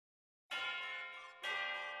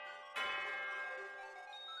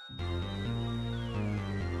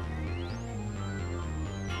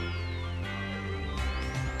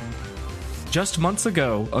Just months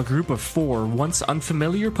ago, a group of 4 once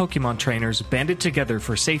unfamiliar Pokemon trainers banded together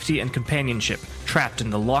for safety and companionship, trapped in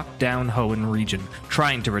the locked-down Hoenn region,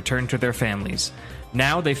 trying to return to their families.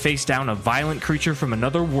 Now they face down a violent creature from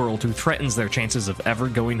another world who threatens their chances of ever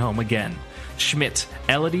going home again. Schmidt,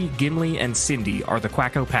 Elodie, Gimli, and Cindy are the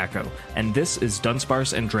Quacko Packo, and this is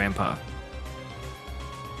Dunsparce and Drampa.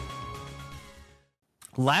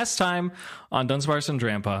 Last time on Dunsparce and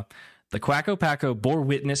Drampa, the Quacko Packo bore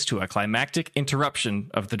witness to a climactic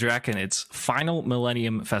interruption of the Draconids' final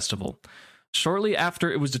Millennium Festival. Shortly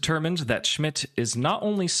after, it was determined that Schmidt is not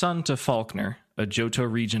only son to Falkner, a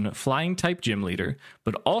Johto region flying-type gym leader,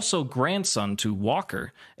 but also grandson to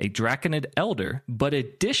Walker, a Draconid elder, but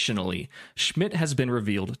additionally, Schmidt has been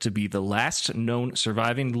revealed to be the last known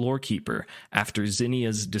surviving Lorekeeper after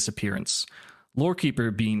Zinnia's disappearance.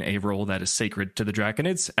 Lorekeeper being a role that is sacred to the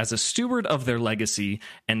Draconids as a steward of their legacy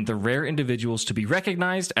and the rare individuals to be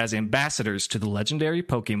recognized as ambassadors to the legendary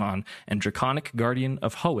Pokemon and draconic guardian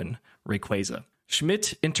of Hoenn, Rayquaza.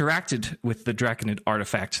 Schmidt interacted with the Draconid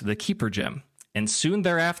artifact, the Keeper Gem, and soon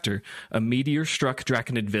thereafter, a meteor struck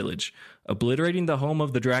Draconid Village, obliterating the home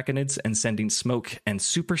of the Draconids and sending smoke and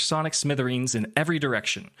supersonic smithereens in every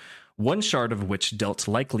direction, one shard of which dealt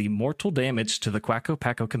likely mortal damage to the Quacko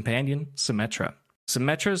Packo companion, Symmetra.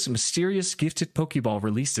 Symmetra's mysterious gifted Pokeball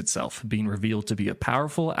released itself, being revealed to be a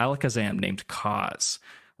powerful Alakazam named Kaz,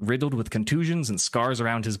 riddled with contusions and scars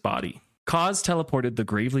around his body. Kaz teleported the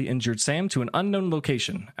gravely injured Sam to an unknown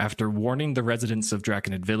location after warning the residents of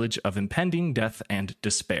Draconid Village of impending death and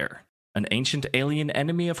despair. An ancient alien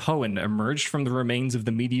enemy of Hoenn emerged from the remains of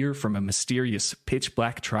the meteor from a mysterious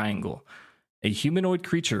pitch-black triangle. A humanoid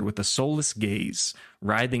creature with a soulless gaze,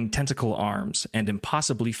 writhing tentacle arms, and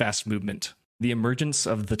impossibly fast movement. The emergence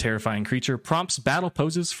of the terrifying creature prompts battle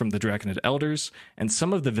poses from the Draconid elders and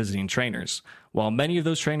some of the visiting trainers, while many of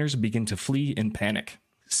those trainers begin to flee in panic.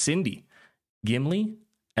 Cindy, Gimli,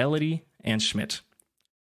 Elodie, and Schmidt.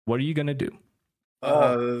 What are you gonna do?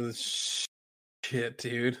 Shit,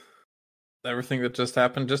 dude. Everything that just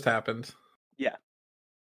happened. Yeah.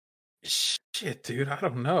 Shit, dude, I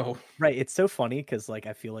don't know. Right, it's so funny because like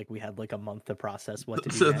I feel like we had like a month to process what to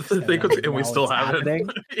do next, and we still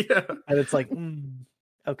haven't. Yeah, and it's like,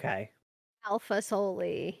 okay, Alpha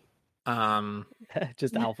Soli.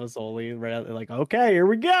 just Alpha Soli. Right out there, like, okay, here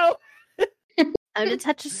we go. I'm gonna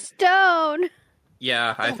touch a stone.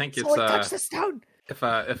 Yeah, I think it's touch the stone. If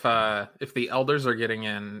the elders are getting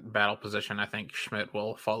in battle position, I think Schmidt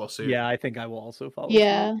will follow suit. Yeah, I think I will also follow.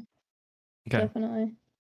 Yeah, Okay. definitely.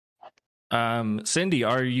 Cindy,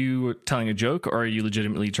 are you telling a joke or are you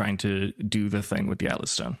legitimately trying to do the thing with the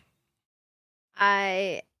Atlas Stone?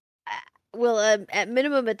 I will, at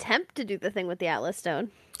minimum, attempt to do the thing with the Atlas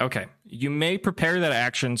Stone. Okay. You may prepare that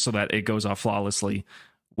action so that it goes off flawlessly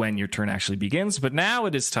when your turn actually begins, but now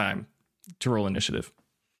it is time to roll initiative.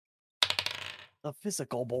 The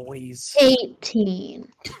physical boys. 18.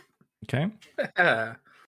 Okay.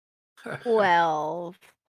 12.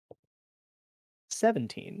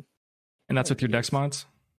 17. And that's with your dex mods?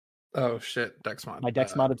 Oh shit, dex mod. My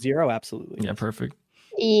dex mod of 0, absolutely. Yeah, perfect.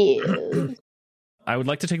 Ew. I would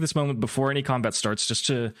like to take this moment before any combat starts just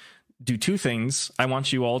to do 2 things. I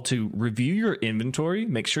want you all to review your inventory,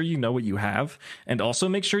 make sure you know what you have, and also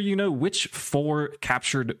make sure you know which 4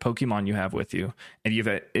 captured Pokemon you have with you. And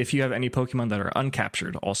if you have any Pokemon that are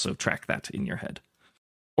uncaptured, also track that in your head.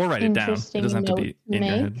 Or write it down. It doesn't have to be in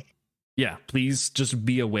your head. Yeah, please just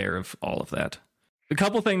be aware of all of that. A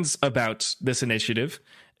couple things about this initiative.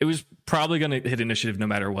 It was probably going to hit initiative no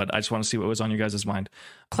matter what. I just want to see what was on your guys' mind.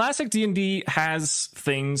 Classic D&D has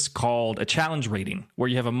things called a challenge rating, where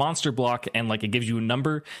you have a monster block and like it gives you a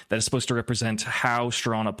number that is supposed to represent how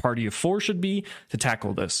strong a party of 4 should be to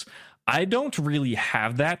tackle this. I don't really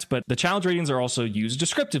have that, but the challenge ratings are also used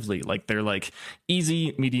descriptively. Like they're like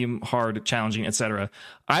easy, medium, hard, challenging, etc.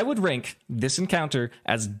 I would rank this encounter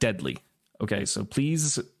as deadly. Okay, so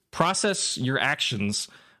please process your actions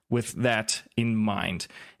with that in mind.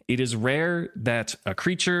 It is rare that a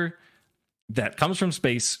creature that comes from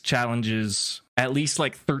space challenges at least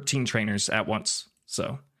like 13 trainers at once.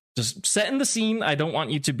 So just setting the scene. I don't want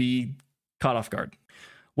you to be caught off guard.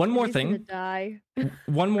 One more thing.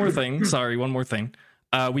 One more thing.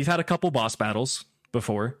 We've had a couple boss battles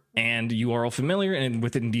before, and you are all familiar, and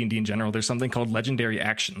within D&D in general, there's something called legendary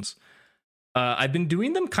actions. I've been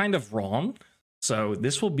doing them kind of wrong, so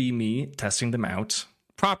this will be me testing them out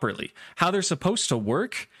properly. How they're supposed to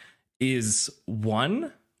work is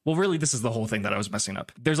really, this is the whole thing that I was messing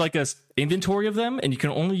up. There's like a inventory of them, and you can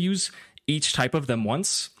only use each type of them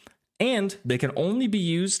once. and they can only be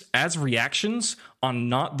used as reactions on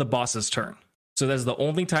not the boss's turn. So that's the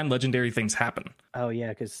only time legendary things happen. Oh yeah,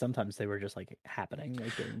 because sometimes they were just like happening.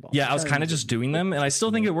 Like, during boss Yeah, I was kind of turns just doing them, and I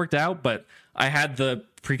still think it worked out, but I had the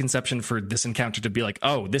preconception for this encounter to be like,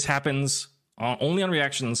 oh, this happens only on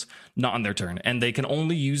reactions, not on their turn, and they can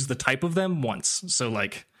only use the type of them once. So,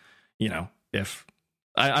 like, you know, if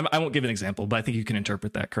I won't give an example, but I think you can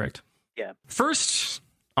interpret that correct. Yeah. First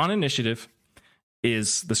on initiative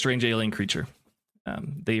is the strange alien creature.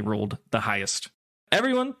 They rolled the highest.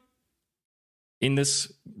 Everyone in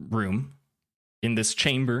this room, in this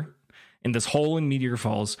chamber, in this hole in Meteor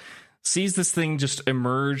Falls, sees this thing just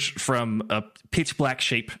emerge from a pitch black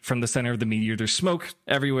shape from the center of the meteor. There's smoke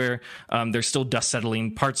everywhere. There's still dust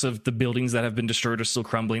settling. Parts of the buildings that have been destroyed are still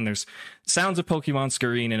crumbling. There's sounds of Pokemon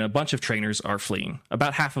scurrying, and a bunch of trainers are fleeing.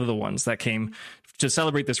 About half of the ones that came to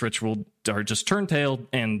celebrate this ritual are just turned tail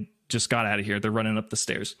and just got out of here. They're running up the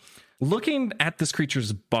stairs. Looking at this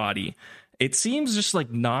creature's body, it seems just like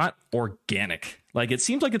not organic. Like, it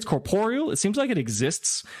seems like it's corporeal. It seems like it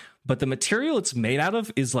exists, but the material it's made out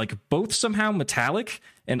of is like both somehow metallic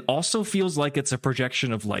and also feels like it's a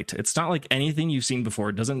projection of light. It's not like anything you've seen before.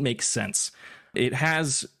 It doesn't make sense. It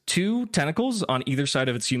has 2 tentacles on either side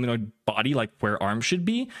of its humanoid body, like where arms should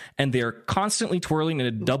be, and they're constantly twirling in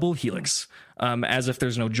a double helix, as if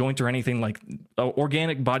there's no joint or anything. Like,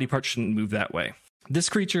 organic body parts shouldn't move that way. This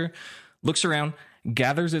creature looks around,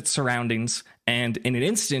 gathers its surroundings, and in an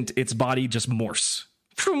instant, its body just morphs.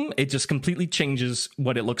 It just completely changes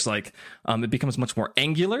what it looks like. It becomes much more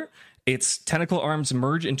angular. Its tentacle arms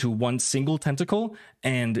merge into one single tentacle,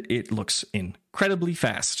 and it looks incredibly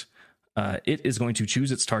fast. It is going to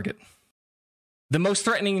choose its target. The most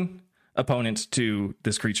threatening opponent to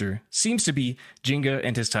this creature seems to be Jinga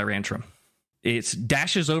and his Tyrantrum. It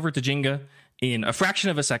dashes over to Jinga in a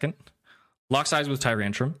fraction of a second, locks eyes with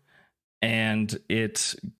Tyrantrum, and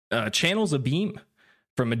it channels a beam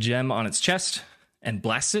from a gem on its chest and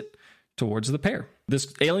blasts it towards the pair.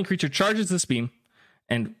 This alien creature charges this beam,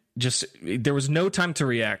 and just there was no time to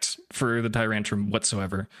react for the Tyrantrum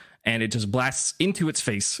whatsoever, and it just blasts into its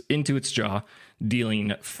face, into its jaw,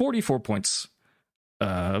 dealing 44 points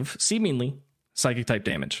of seemingly psychic type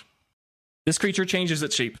damage. This creature changes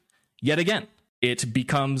its shape yet again. It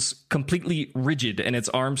becomes completely rigid, and its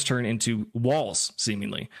arms turn into walls,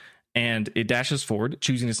 seemingly. And it dashes forward,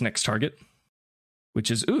 choosing its next target, which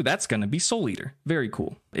is, that's going to be Soul Eater. Very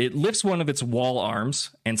cool. It lifts one of its wall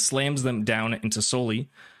arms and slams them down into Soul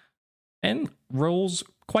and rolls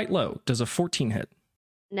quite low. Does a 14 hit?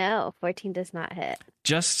 No, 14 does not hit.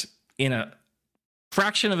 Just in a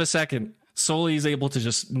fraction of a second, Soul is able to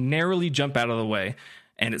just narrowly jump out of the way,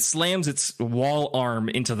 and it slams its wall arm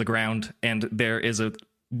into the ground, and there is a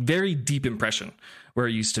very deep impression where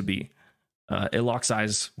it used to be. It locks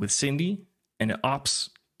eyes with Cindy, and it opts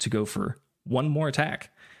to go for one more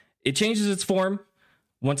attack. It changes its form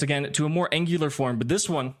once again to a more angular form, but this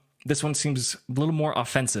one seems a little more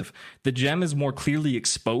offensive. The gem is more clearly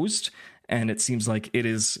exposed, and it seems like it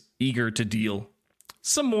is eager to deal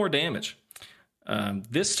some more damage.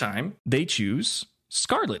 This time, they choose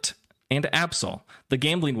Scarlet and Absol, the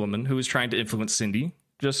gambling woman who was trying to influence Cindy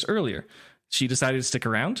just earlier. She decided to stick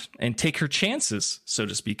around and take her chances, so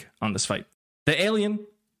to speak, on this fight. The alien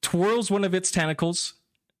twirls one of its tentacles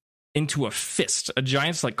into a fist, a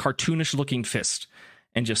giant, like, cartoonish looking fist,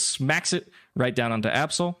 and just smacks it right down onto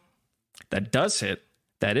Absol. That does hit.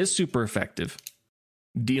 That is super effective,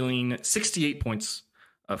 dealing 68 points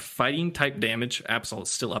of fighting type damage. Absol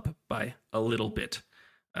is still up by a little bit.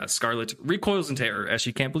 Scarlet recoils in terror as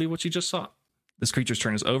she can't believe what she just saw. This creature's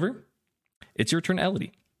turn is over. It's your turn,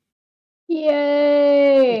 Elodie.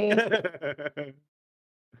 Yay!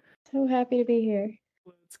 So happy to be here.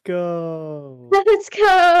 Let's go. Let's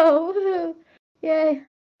go! Woohoo. Yay.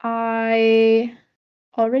 I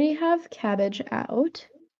already have Cabbage out.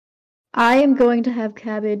 I am going to have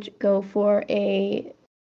Cabbage go for a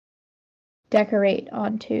decorate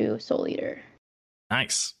onto Soul Eater.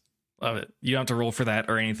 Nice. Love it. You don't have to roll for that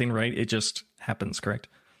or anything, right? It just happens, correct?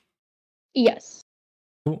 Yes.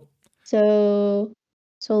 Cool. So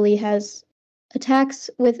Soul has attacks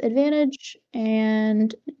with advantage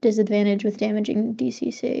and disadvantage with damaging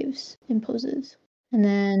DC saves imposes. And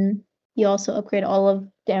then you also upgrade all of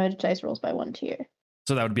damage dice rolls by 1 tier.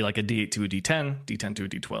 So that would be like a D8 to a D10, D10 to a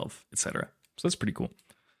D12, etc. So that's pretty cool.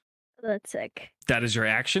 That's sick. That is your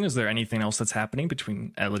action. Is there anything else that's happening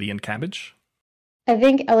between Elodie and Cabbage? I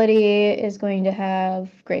think Elodie is going to have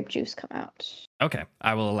grape juice come out. Okay,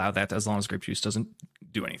 I will allow that as long as grape juice doesn't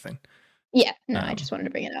do anything. Yeah, no, I just wanted to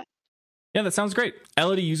bring it up. Yeah, that sounds great.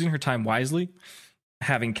 Elodie using her time wisely,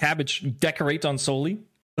 having Cabbage decorate on Soul,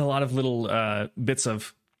 A lot of little bits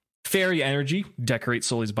of fairy energy decorate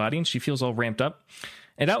Sully's body, and she feels all ramped up.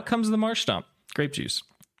 And out comes the Marsh Stomp, Grape Juice,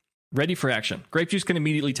 ready for action. Grape Juice can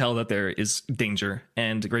immediately tell that there is danger,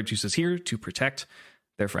 and Grape Juice is here to protect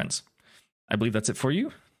their friends. I believe that's it for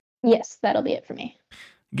you. Yes, that'll be it for me.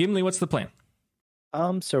 Gimli, what's the plan?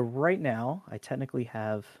 So right now, I technically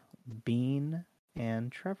have Bean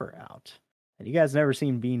and Trevor out. And you guys never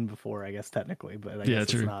seen Bean before, I guess, technically, but I guess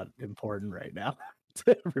true. it's not important right now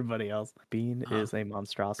to everybody else. Bean is a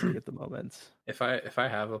monstrosity at the moment. If I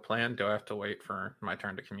have a plan, do I have to wait for my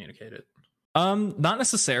turn to communicate it? Not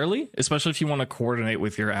necessarily, especially if you want to coordinate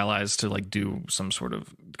with your allies to like do some sort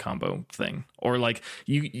of combo thing. Or like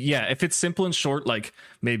if it's simple and short, like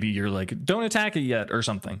maybe you're like, don't attack it yet or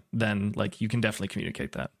something, then like you can definitely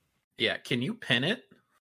communicate that. Yeah, can you pin it?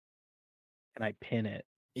 Can I pin it?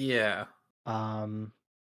 Yeah.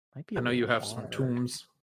 Might be I a know you little have some hard. tombs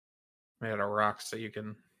made out of rocks that you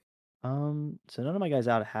can. So none of my guys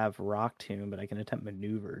out have Rock Tomb, but I can attempt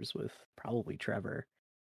maneuvers with probably Trevor.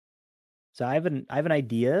 So I have an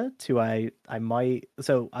idea I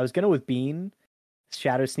was gonna with Bean,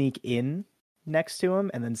 Shadow Sneak in next to him,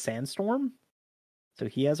 and then Sandstorm. So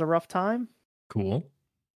he has a rough time. Cool.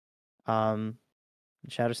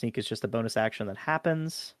 Shadow Sneak is just a bonus action that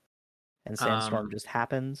happens, and Sandstorm just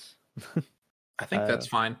happens. I think that's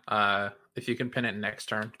fine. If you can pin it next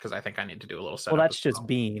turn, because I think I need to do a little setup. Well, that's as just well.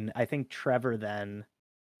 Bean. I think Trevor then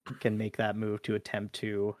can make that move to attempt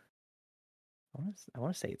to. I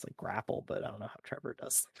want to say it's like grapple, but I don't know how Trevor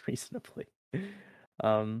does reasonably.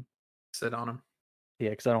 Sit on him.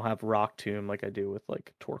 Yeah, because I don't have Rock Tomb like I do with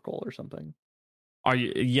like Torkoal or something. Are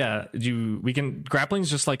you? Yeah, we can. Grappling is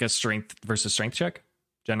just like a strength versus strength check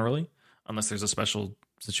generally, unless there's a special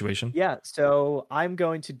situation. Yeah, so I'm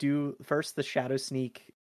going to do first the Shadow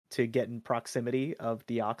Sneak to get in proximity of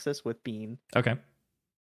Deoxys with Bean. Okay,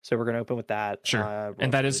 So we're going to open with that. sure.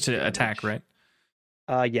 And that is to attack, right?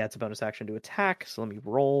 Yeah, it's a bonus action to attack. So let me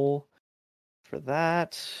roll for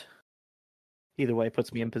that. Either way, it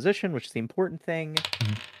puts me in position, which is the important thing.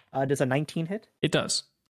 Does a 19 hit? It does.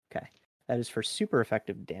 Okay. That is for super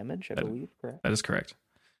effective damage, I That- believe, correct? That is correct.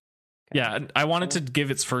 Okay. Yeah, I wanted to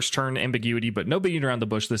give its first turn ambiguity, but no beating around the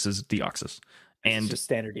bush. This is Deoxys. It's And just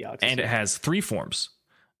standard Deoxys. and it has 3 forms: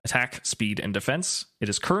 attack, speed, and defense. It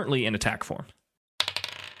is currently in attack form.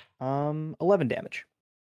 11 damage.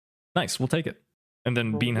 Nice, we'll take it. And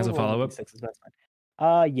then Bean has a follow-up.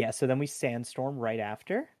 Yeah, so then we Sandstorm right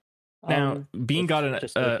after. Now, Bean got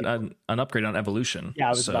just so people- an upgrade on evolution. Yeah, I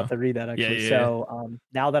was about to read that actually. yeah. So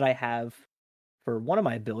now that I have, for one of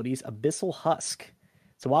my abilities, Abyssal Husk.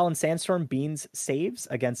 So while in Sandstorm, Beans saves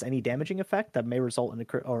against any damaging effect that may result in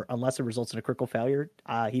or unless it results in a critical failure,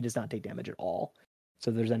 he does not take damage at all.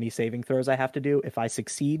 So if there's any saving throws I have to do, if I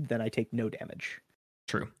succeed, then I take no damage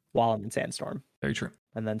True. while I'm in Sandstorm. Very true.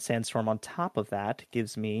 And then Sandstorm on top of that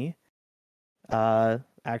gives me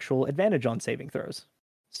actual advantage on saving throws.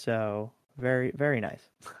 So very, very nice.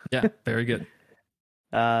 Yeah, very good.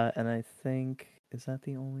 And I think, is that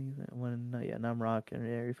the only one? Yeah, Namrock and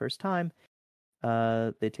every first time.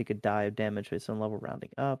 They take a die of damage based on level rounding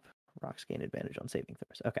up. Rocks gain advantage on saving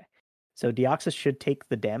throws. Okay. So Deoxys should take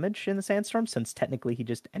the damage in the Sandstorm since technically he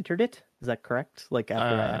just entered it. Is that correct? Like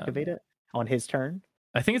after I activate it on his turn?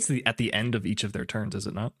 I think it's at the end of each of their turns, is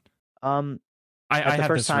it not? At I the have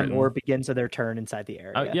first this time written. or begins of their turn inside the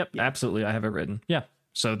area. Yep, Yeah. absolutely. I have it written. Yeah.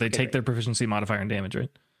 So they take great. their proficiency modifier and damage, right?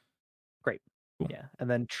 Great. Cool. Yeah. And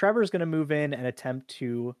then Trevor's going to move in and attempt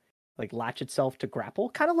to like latch itself to grapple,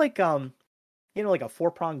 kind of like like a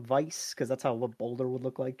 4-pronged vice, because that's how a boulder would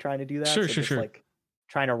look like trying to do that. Sure, So sure, just, sure. Like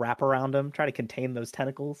trying to wrap around him, try to contain those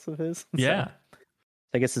tentacles of his. Yeah.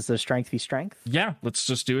 So I guess it's a strength v strength. Yeah. Let's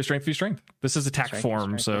just do a strength v strength. This is attack Strength v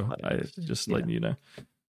form, strength, so I athletics. just Yeah. letting you know.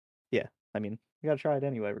 I mean, you got to try it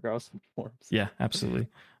anyway, regardless of forms. Yeah, absolutely.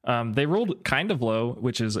 They rolled kind of low,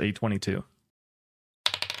 which is a 22.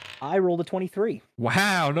 I rolled a 23.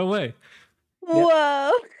 Wow, no way.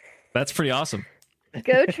 Whoa. That's pretty awesome.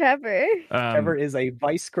 Go, Trevor. Trevor is a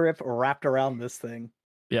vice grip wrapped around this thing.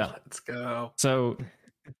 Yeah. Let's go. So,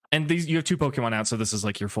 and you have 2 Pokemon out, so this is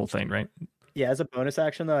like your full thing, right? Yeah, as a bonus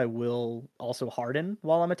action, though, I will also harden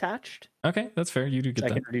while I'm attached. Okay, that's fair. You do So get I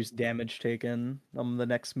that. can reduce damage taken on the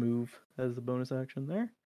next move as a bonus action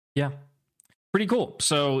there. Yeah. Pretty cool.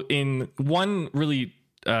 So in one really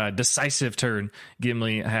decisive turn,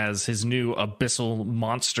 Gimli has his new abyssal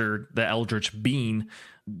monster, the Eldritch Bean,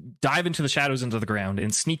 dive into the shadows into the ground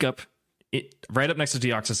and sneak up right up next to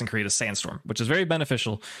Deoxys and create a sandstorm, which is very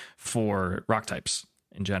beneficial for rock types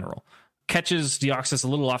in general. catches Deoxys a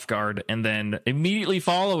little off guard, and then immediately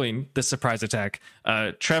following the surprise attack,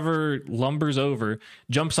 Trevor lumbers over,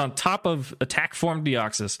 jumps on top of attack form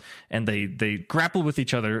Deoxys, and they grapple with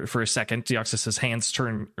each other for a second. Deoxys's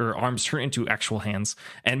arms turn into actual hands,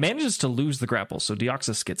 and manages to lose the grapple. So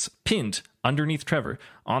Deoxys gets pinned underneath Trevor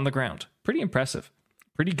on the ground. Pretty impressive.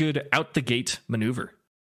 Pretty good out the gate maneuver.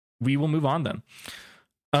 We will move on then.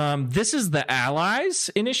 This is the Allies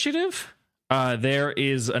initiative. There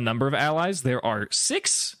is a number of allies. There are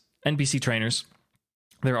 6 NPC trainers.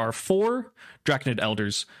 There are 4 Draconid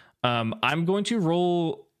elders. I'm going to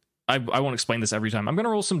roll... I won't explain this every time. I'm going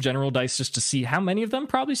to roll some general dice just to see how many of them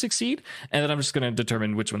probably succeed, and then I'm just going to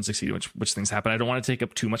determine which ones succeed, which things happen. I don't want to take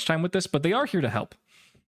up too much time with this, but they are here to help.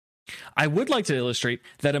 I would like to illustrate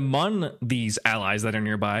that among these allies that are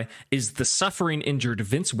nearby is the suffering, injured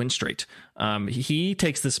Vince Winstraight. He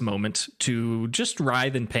takes this moment to just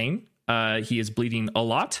writhe in pain. He is bleeding a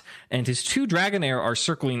lot, and his 2 Dragonair are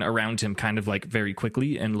circling around him kind of like very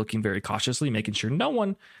quickly and looking very cautiously, making sure no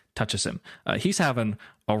one touches him. He's having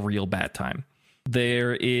a real bad time.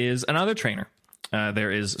 There is another trainer.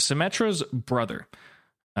 There is Symmetra's brother.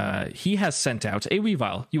 He has sent out a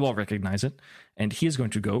Weavile. You all recognize it. And he is going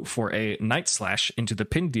to go for a Night Slash into the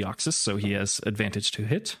pinned Deoxys, so he has advantage to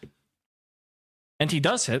hit. And he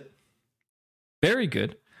does hit. Very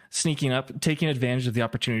good. Sneaking up, taking advantage of the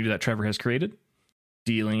opportunity that Trevor has created,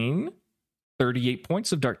 dealing 38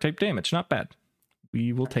 points of dark type damage. Not bad.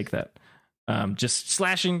 We will take that. Just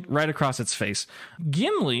slashing right across its face.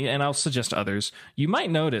 Gimli, and I'll suggest others, you might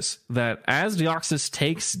notice that as Deoxys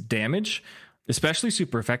takes damage, especially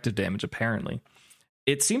super effective damage, apparently,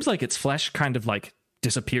 it seems like its flesh kind of like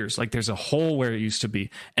disappears. Like there's a hole where it used to be,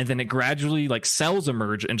 and then it gradually, like cells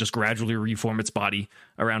emerge and just gradually reform its body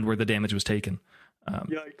around where the damage was taken.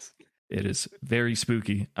 Yikes. It is very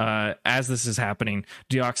spooky. As this is happening,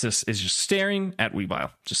 Deoxys is just staring at Weavile,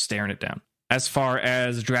 just staring it down. As far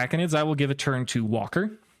as Draconids, I will give a turn to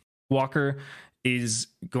Walker. Walker is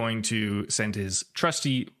going to send his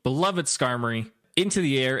trusty, beloved Skarmory into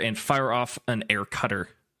the air and fire off an air cutter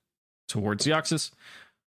towards Deoxys,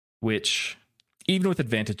 which, even with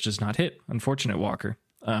advantage, does not hit. Unfortunate, Walker.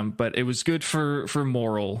 But it was good for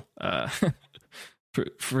moral...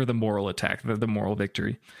 For the moral attack, the moral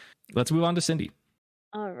victory. Let's move on to Cindy.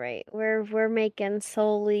 All right, we're making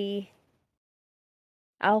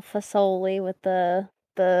Alpha Soli with the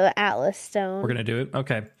Atlas Stone. We're gonna do it.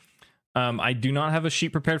 Okay. I do not have a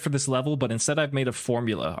sheet prepared for this level, but instead I've made a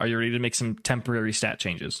formula. Are you ready to make some temporary stat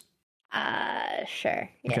changes? Sure.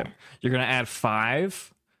 Yeah. Okay. You're gonna add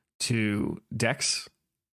 5 to Dex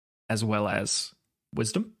as well as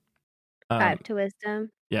Wisdom. 5 to Wisdom.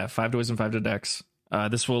 Yeah, 5 to Wisdom, 5 to Dex.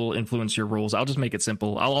 This will influence your rolls. I'll just make it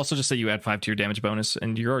simple. I'll also just say you add 5 to your damage bonus,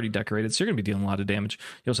 and you're already decorated, so you're going to be dealing a lot of damage.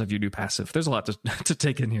 You also have your new passive. There's a lot to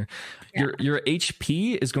take in here. Yeah. Your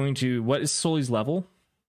HP is going to... What is Soli's level?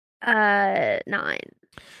 9.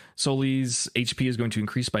 Soli's HP is going to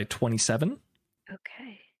increase by 27.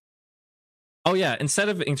 Okay. Oh, yeah. Instead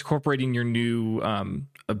of incorporating your new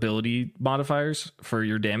ability modifiers for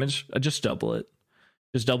your damage, just double it.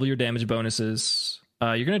 Just double your damage bonuses.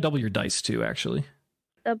 You're going to double your dice, too, actually.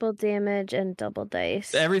 Double damage and double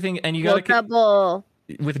dice. Everything, and you got to double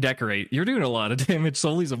with decorate. You're doing a lot of damage.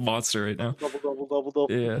 Soli's a monster right now. Double.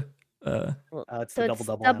 Yeah. It's so the it's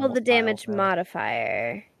double the damage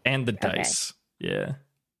modifier and the dice. Yeah.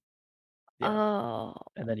 Oh.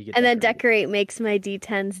 And then you get. And then decorate makes my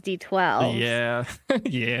D10s D12. Yeah.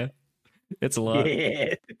 Yeah. It's a lot.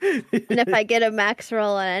 Yeah. And if I get a max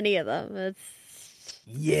roll on any of them, it's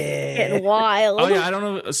getting Yeah. wild. Oh yeah, I don't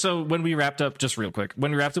know. So when we wrapped up, just real quick,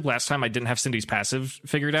 when we wrapped up last time, I didn't have Cindy's passive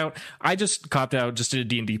figured out. I just copped out, just did a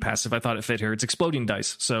D&D passive. I thought it fit her. It's exploding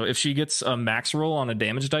dice. So if she gets a max roll on a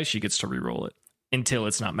damage dice, she gets to re-roll it until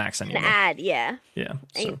it's not max anymore. Add, yeah. Yeah.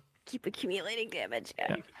 And So keep accumulating damage.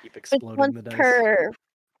 Yeah. Keep It's exploding once the dice. per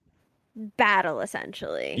battle,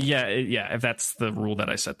 essentially. yeah, if that's the rule that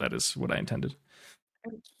I set, that is what I intended.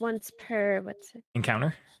 Once per what's it?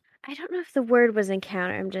 Encounter. I don't know if the word was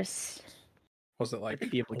encounter. I'm just Was it like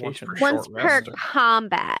The implication. once short per rest or-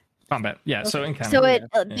 combat. Combat. Yeah, so encounter. So it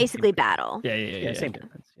Yeah. basically battle. Yeah. Same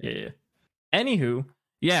difference. Yeah. Anywho,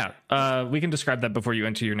 yeah, we can describe that before you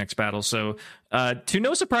enter your next battle. So To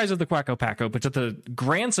no surprise of the Quacko Packo, but to the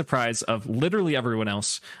grand surprise of literally everyone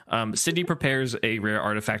else, Cindy prepares a rare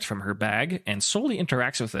artifact from her bag and solely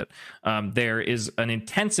interacts with it. There is an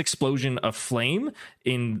intense explosion of flame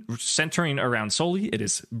centering around Soli. It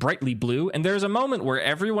is brightly blue, and there's a moment where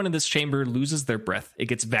everyone in this chamber loses their breath. It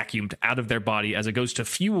gets vacuumed out of their body as it goes to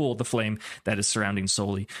fuel the flame that is surrounding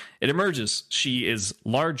Soli. It emerges. She is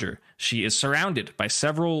larger. She is surrounded by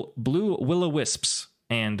several blue will-o-wisps,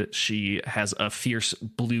 and she has a fierce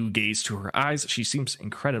blue gaze to her eyes. She seems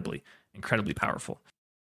incredibly, incredibly powerful.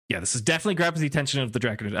 Yeah, this is definitely grabs the attention of the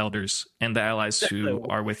Draconid elders and the allies who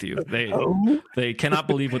are with you. They cannot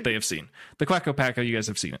believe what they have seen. The Quacko Packo, you guys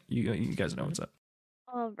have seen it. You guys know what's up.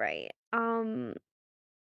 All right.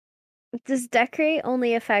 Does decorate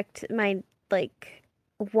only affect my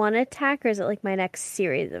one attack, or is it my next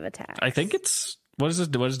series of attacks? I think it's what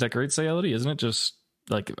does decorate say, Elodie? Isn't it just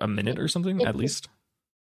a minute or something at least?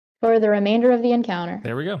 For the remainder of the encounter.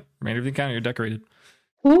 There we go. Remainder of the encounter, you're decorated.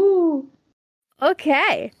 Ooh.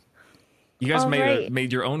 Okay. You guys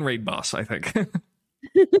made your own raid boss, I think.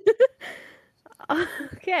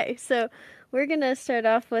 Okay, so we're gonna start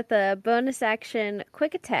off with a bonus action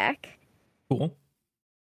quick attack. Cool.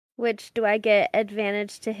 Which do I get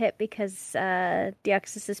advantage to hit because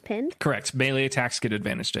Deoxys is pinned? Correct. Melee attacks get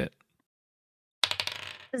advantage to hit.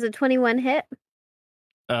 Does a 21 hit?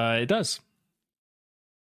 It does.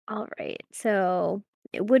 All right, so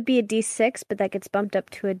it would be a D6, but that gets bumped up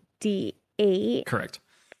to a D8. Correct.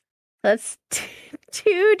 That's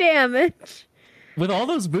 2 damage. With all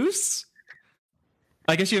those boosts?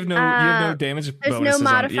 I guess you have no damage There's bonuses no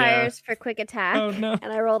modifiers for quick attack. Oh, no.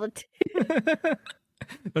 And I rolled a 2.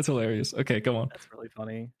 That's hilarious. Okay, come on. That's really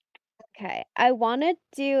funny. Okay, I want to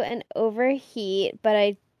do an overheat, but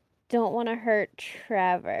I don't want to hurt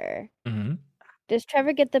Trevor. Mm-hmm. Does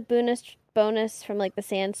Trevor get the bonus from the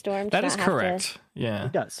sandstorm? That is correct. Yeah, He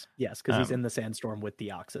does. Yes, because he's in the sandstorm with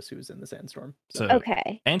Deoxys, who's in the sandstorm. So,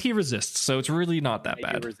 okay. And he resists, so it's really not that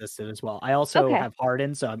bad. He resisted as well. I also have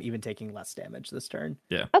hardened, so I'm even taking less damage this turn.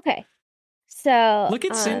 Yeah. Okay. So look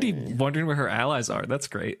at Cindy wondering where her allies are. That's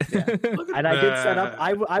great. Yeah. And I did set up.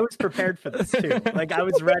 I was prepared for this too. I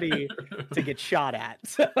was ready to get shot at.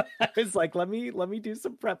 So I was like, let me do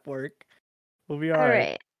some prep work. We'll be all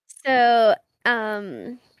right. So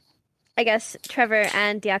I guess Trevor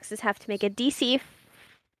and Deoxys have to make a DC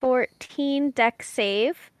 14 dex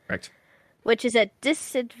save. Correct. Which is a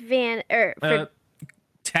disadvantage.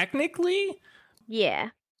 Technically? Yeah.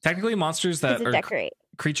 Technically, monsters that are decorate.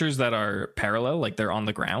 Creatures that are parallel, they're on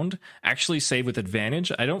the ground, actually save with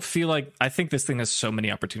advantage. I think this thing has so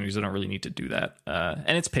many opportunities, I don't really need to do that.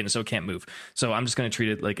 And it's pinned, so it can't move. So I'm just going to treat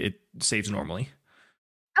it like it saves normally.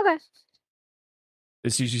 Okay.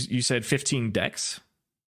 You said 15 dex?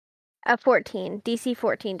 14. DC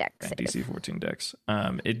 14 dex. Okay, DC 14 dex.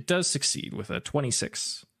 It does succeed with a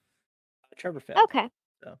 26. Trevor failed. Okay.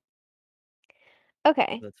 So.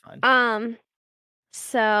 Okay. That's fine.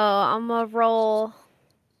 So I'm gonna roll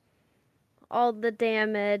all the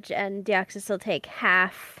damage, and Deoxys will take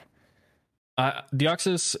half.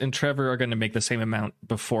 Deoxys and Trevor are going to make the same amount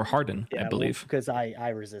before Harden, I believe. Because I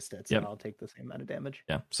resist it, so I'll take the same amount of damage.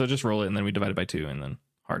 Yeah, so just roll it, and then we divide it by 2, and then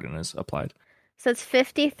Harden is applied. So it's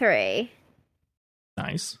 53.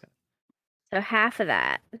 Nice. So half of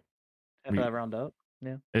that. Half of that round up?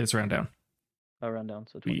 Yeah. It's round down. Oh, round down.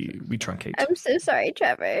 So we truncate. I'm so sorry,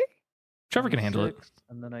 Trevor. Trevor can handle it.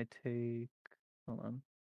 And then I take... Hold on.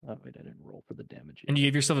 Oh, wait, I didn't roll for the damage. And you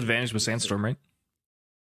gave yourself advantage with Sandstorm, right?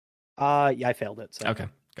 Yeah, I failed it. So. Okay,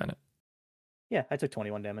 got it. Yeah, I took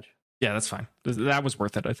 21 damage. Yeah, that's fine. That was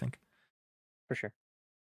worth it, I think. For sure.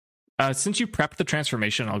 Since you prepped the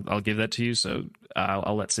transformation, I'll give that to you. So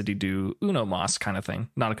I'll let Cindy do Uno Mas kind of thing.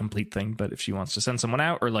 Not a complete thing, but if she wants to send someone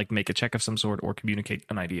out or make a check of some sort or communicate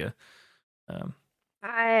an idea.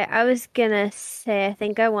 I was gonna say I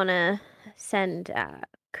think I want to send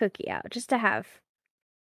Cookie out just to have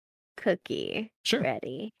Cookie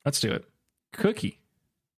ready. Let's do it. Cookie.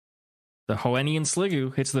 The Hoennian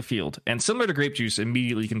Sliggoo hits the field, and similar to Grape Juice,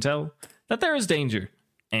 immediately can tell that there is danger,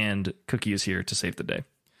 and Cookie is here to save the day.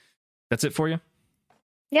 That's it for you?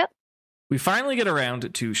 Yep. We finally get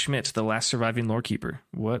around to Schmidt, the last surviving Lorekeeper.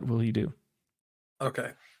 What will he do?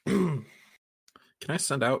 Okay. Can I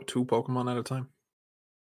send out 2 Pokemon at a time?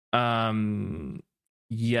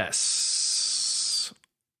 Yes.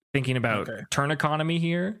 Thinking about turn economy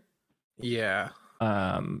here. Yeah.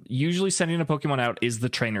 Usually sending a Pokemon out is the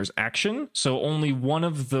trainer's action, so only one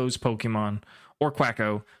of those Pokemon or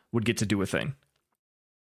Quacko would get to do a thing.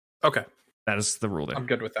 Okay. That is the rule there. I'm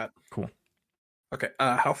good with that. Cool. Okay.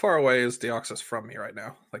 How far away is Deoxys from me right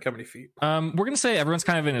now? Like how many feet? We're gonna say everyone's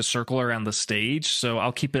kind of in a circle around the stage, so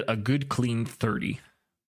I'll keep it a good clean 30.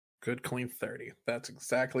 Good clean 30. That's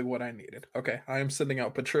exactly what I needed. Okay. I am sending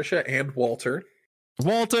out Patricia and Walter.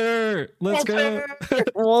 Walter, let's go.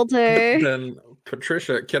 Walter. Then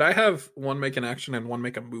Patricia, can I have one make an action and one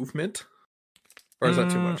make a movement? Or is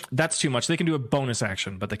that too much? That's too much. They can do a bonus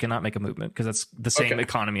action, but they cannot make a movement because that's the same Okay.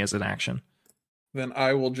 economy as an action. Then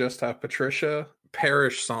I will just have Patricia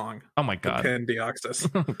Perish Song. Oh my god. Pen Deoxys.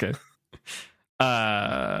 Okay.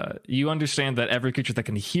 You understand that every creature that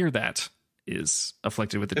can hear that is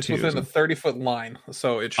afflicted with the It's two. within a 30-foot line,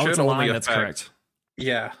 so it should Oh, it's a only line. affect. That's correct.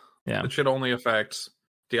 Yeah, Yeah. it should only affect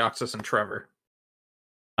Deoxys and Trevor.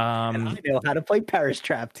 And I know how to play Parish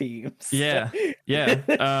Trap teams. Yeah. Yeah.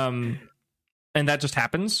 And that just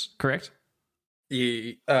happens, correct?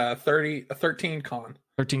 13 con.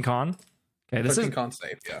 13 con. Okay, this 13 is con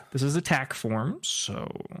save, yeah. this is attack form, so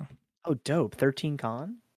Oh, dope. 13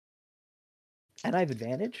 con. And I have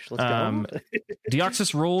advantage. Let's Um, go.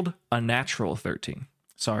 Deoxys rolled a natural 13.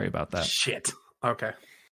 Sorry about that. Shit. Okay.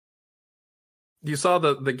 You saw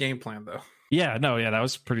the game plan though. Yeah, no, yeah, that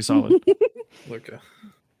was pretty solid. Okay.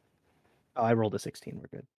 Oh, I rolled a 16. We're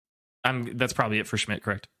good. That's probably it for Schmidt,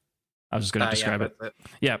 correct? I was just going to describe it. That's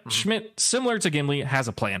Yeah, Mhm. Schmidt, similar to Gimli, has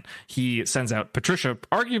a plan. He sends out Patricia,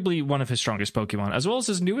 arguably one of his strongest Pokemon, as well as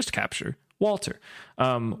his newest capture, Walter.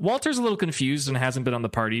 Walter's a little confused and hasn't been on the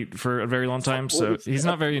party for a very long time, so he's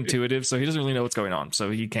not very intuitive, so he doesn't really know what's going on,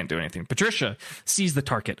 so he can't do anything. Patricia sees the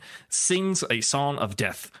target, sings a song of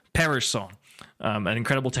death, Perish Song, an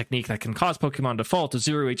incredible technique that can cause Pokemon to fall to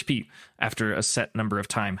 0 HP after a set number of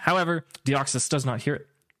time. However, Deoxys does not hear it.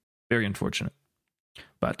 Very unfortunate.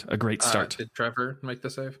 But a great start. Did Trevor make the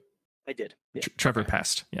save? I did. Yeah. Trevor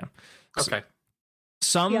passed. Yeah. Okay.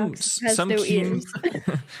 Some Deoxys has some no keen. ears.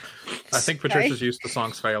 I think Patricia's used to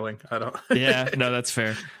songs failing. I don't. Yeah, no, that's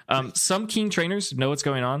fair. Some keen trainers know what's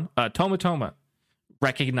going on. Toma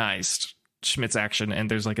recognized Schmidt's action, and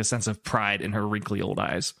there's like a sense of pride in her wrinkly old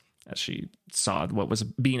eyes as she saw what was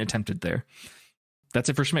being attempted there. That's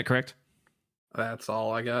it for Schmidt, correct? That's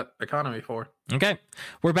all I got economy for. Okay,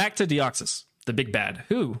 we're back to Deoxys, the big bad,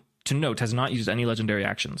 who, to note, has not used any legendary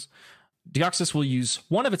actions. Deoxys will use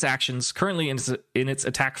one of its actions, currently in its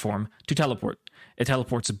attack form, to teleport. It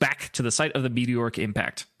teleports back to the site of the meteoric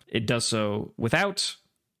impact. It does so without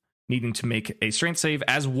needing to make a strength save.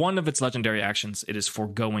 As one of its legendary actions, it is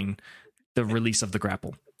foregoing the release of the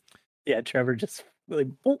grapple. Yeah, Trevor just like,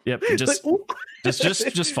 oh, Yep, just like, oh.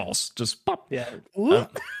 just falls. Just pop. Yeah.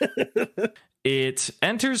 It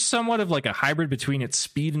enters somewhat of like a hybrid between its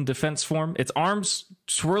speed and defense form. Its arms,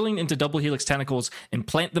 swirling into double helix tentacles,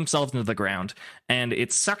 implant themselves into the ground, and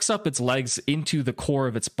it sucks up its legs into the core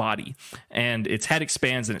of its body. And its head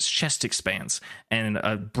expands and its chest expands, and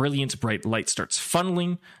a brilliant bright light starts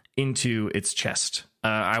funneling into its chest.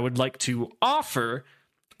 I would like to offer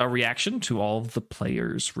a reaction to all of the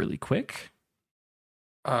players really quick.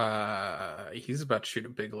 He's about to shoot a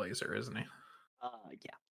big laser, isn't he?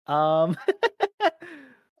 Yeah.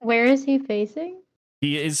 Where is he facing?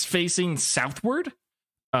 He is facing southward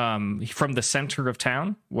from the center of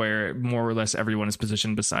town, where more or less everyone is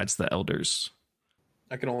positioned besides the elders.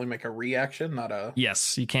 I can only make a reaction, not a.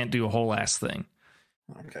 Yes, you can't do a whole ass thing.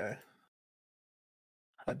 Okay.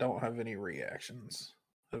 I don't have any reactions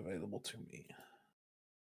available to me.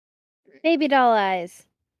 Baby doll eyes.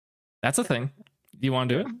 That's a thing. Do you want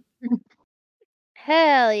to do it?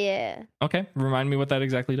 Hell yeah. Okay, remind me what that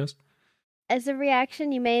exactly does. As a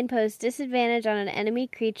reaction, you may impose disadvantage on an enemy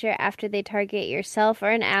creature after they target yourself or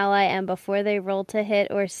an ally and before they roll to hit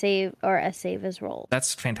or save or a save is rolled.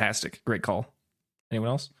 That's fantastic. Great call. Anyone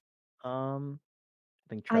else? I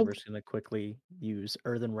think Trevor's gonna quickly use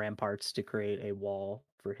earthen ramparts to create a wall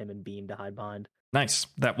for him and Beam to hide behind. Nice.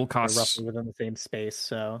 That will They're cost. roughly within the same space,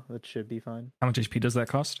 so that should be fine. How much HP does that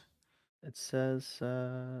cost? It says,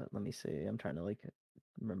 let me see. I'm trying to like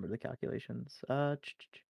remember the calculations.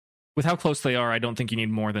 With how close they are, I don't think you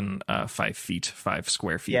need more than 5 feet, 5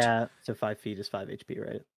 square feet. Yeah, so 5 feet is 5 HP,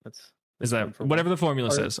 right? Is one that for whatever one. the formula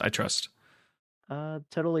Or- says? I trust.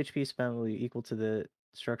 Total HP spent will be equal to the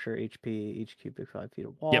structure HP each cubic 5 feet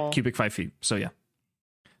of wall. Yep, cubic 5 feet. So yeah,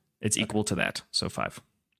 it's equal to that. So 5.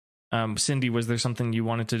 Cindy, was there something you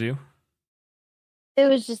wanted to do? It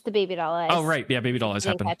was just the baby doll eyes. Oh right, yeah, baby doll eyes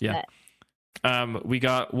Didn't happened. catch Yeah. that. We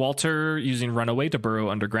got Walter using Runaway to burrow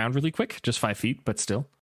underground really quick, just 5 feet, but still.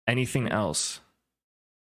 Anything else?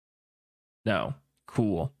 No.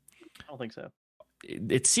 Cool. I don't think so.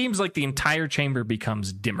 It seems like the entire chamber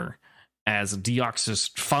becomes dimmer as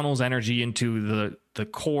Deoxys funnels energy into the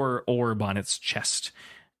core orb on its chest,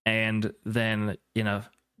 and then in a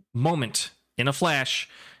moment, in a flash,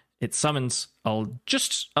 it summons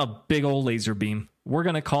just a big old laser beam. We're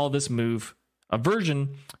going to call this move a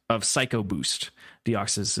version of Psycho Boost,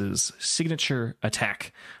 Deoxys's signature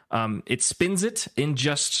attack. It spins it in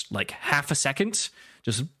just like half a second,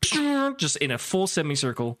 just in a full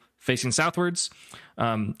semicircle facing southwards.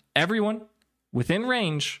 Everyone within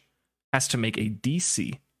range has to make a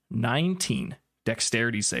DC 19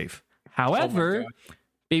 dexterity save. However,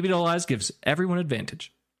 Baby Doll Eyes gives everyone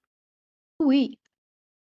advantage. Sweet.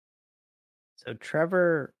 So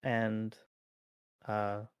Trevor and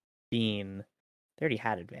Bean, they already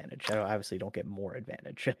had advantage. I obviously don't get more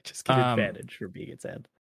advantage. I just get advantage for being in sand.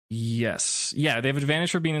 Yes. Yeah, they have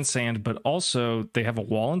advantage for being in sand, but also they have a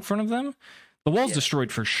wall in front of them. The wall's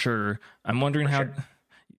destroyed for sure. I'm wondering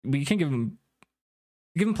we can give them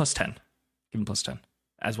plus 10. Give them plus 10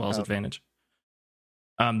 as well as advantage.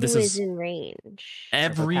 This is in range.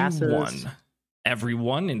 Everyone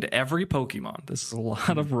into every Pokemon. This is a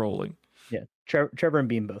lot of rolling. Yeah, Trevor and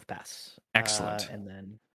Bean both pass. Excellent. And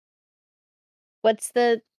then What's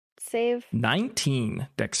the save? 19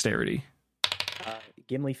 dexterity.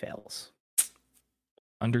 Gimli fails.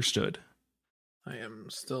 Understood. I am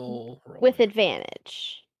still rolling. With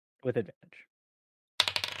advantage. With advantage.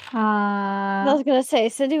 I was gonna say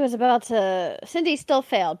Cindy still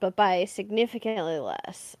failed, but by significantly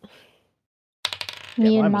less.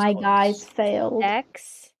 Me mine and was my close. guys failed.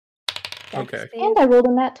 Dex. Okay. And I rolled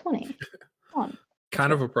a nat 20. Come on.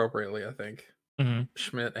 Kind of appropriately, I think. Mm-hmm.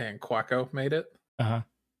 Schmidt and Quacko made it. Uh-huh.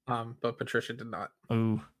 But Patricia did not.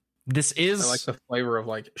 Ooh. This is... I like the flavor of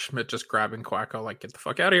like Schmidt just grabbing Quacko, like, get the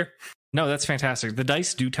fuck out of here. No, that's fantastic. The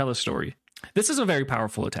dice do tell a story. This is a very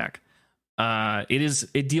powerful attack.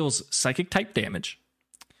 It deals psychic type damage.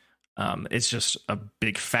 It's just a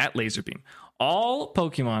big fat laser beam. All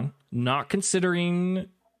Pokemon, not considering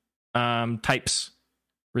types,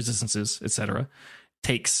 resistances, etc.,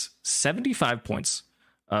 takes 75 points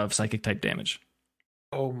of psychic type damage.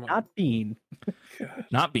 Oh my Not Bean. god.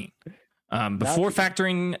 Not Bean. Before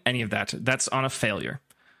factoring any of that, that's on a failure.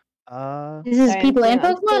 This is Sorry, people and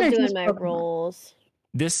I'm Pokemon still or doing just my Pokemon? rolls.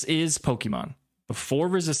 This is Pokemon. Before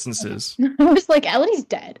resistances. I was like, Elodie's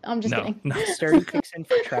dead. I'm just No, kidding. no. Sturdy kicks in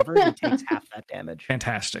for Trevor. He takes half that damage.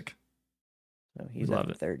 Fantastic. So he's Love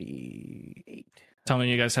at it. 38. Tell me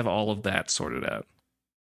you guys have all of that sorted out.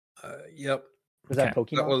 Yep. Was that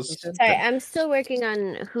Okay. Pokemon? That was- you said? Sorry, I'm still working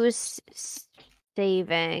on who's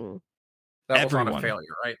saving. That was on Everyone. a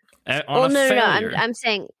failure, right? On a No. failure. I'm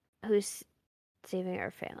saying who's saving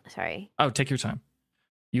or failing. Sorry. Oh, take your time.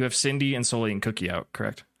 You have Cindy and Sully and Cookie out,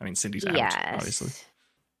 correct? I mean, Cindy's out, Yes. obviously.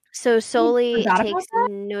 So Soli forgot about takes that?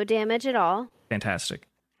 no damage at all. Fantastic.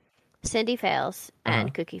 Cindy fails, and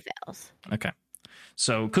Uh-huh. Cookie fails. Okay.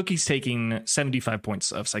 So Cookie's taking 75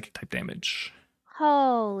 points of psychic type damage.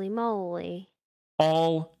 Holy moly.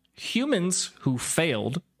 All humans who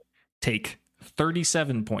failed take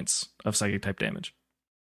 37 points of psychic type damage.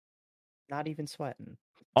 Not even sweating.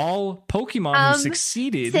 All Pokemon who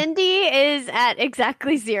succeeded... Cindy is at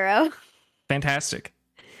exactly 0. Fantastic.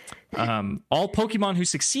 All Pokemon who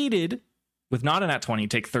succeeded with not a nat 20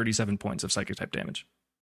 take 37 points of psychic type damage.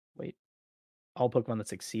 Wait. All Pokemon that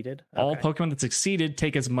succeeded? All Okay. Pokemon that succeeded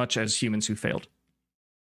take as much as humans who failed.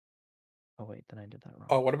 Oh, wait. Then I did that wrong.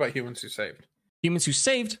 Oh, what about humans who saved? Humans who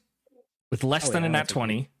saved with less Oh, than yeah, a I nat took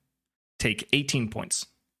 20 take 18 points.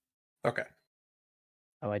 Okay.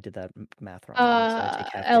 Oh, I did that math wrong. So I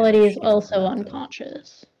take half Elodie damage, is even also though that,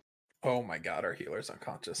 unconscious. Oh my god, our healer's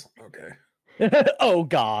unconscious. Okay. Oh,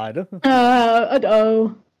 God.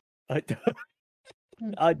 Oh.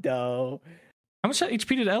 No. How much HP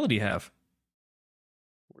did Elodie have?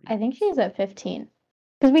 I think she's at 15.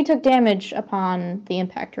 Because we took damage upon the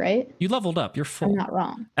impact, right? You leveled up. You're full. I'm not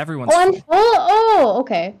wrong. Everyone's Oh, I'm full. full? Oh,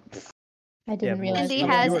 okay. I didn't but realize. Cindy you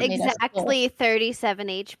has were- made us full. exactly 37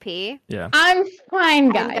 HP. Yeah. I'm fine,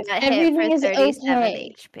 And guys. got hit Everything for is 37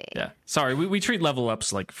 okay. HP. Yeah. Sorry, we treat level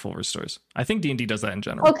ups like full restores. I think D&D does that in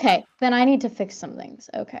general. Okay, then I need to fix some things.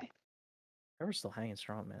 Okay. Trevor's still hanging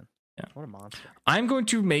strong, man. Yeah. What a monster. I'm going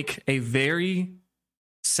to make a very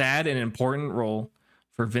sad and important roll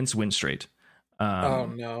for Vince Winstraight. Oh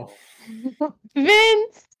no.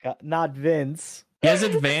 Vince! Not Vince. He has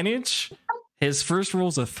advantage. His first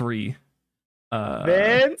roll's a 3.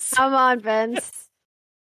 Vince? Come on, Vince.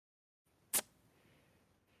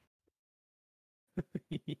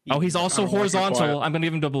 Oh, he's also I don't like it horizontal. quiet. I'm going to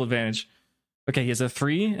give him double advantage. Okay, he has a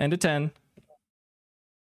 3 and a 10.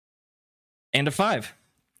 And a 5.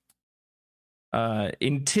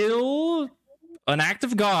 Until an act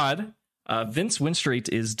of God, Vince Winstraight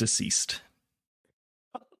is deceased.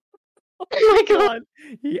 Oh my god!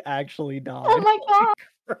 He actually died. Oh my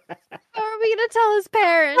god! How are we gonna tell his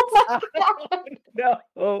parents? Oh my god! No.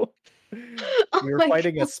 Oh We were my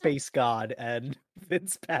fighting a God. space god, and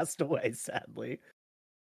Vince passed away. Sadly,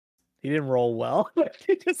 he didn't roll well.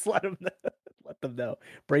 He just let them know.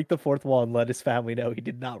 Break the fourth wall and let his family know he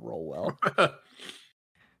did not roll well.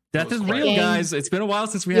 Death is Those real, questions. guys. It's been a while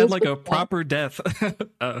since we had like a proper death.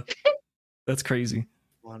 That's crazy.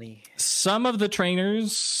 Funny. Some of the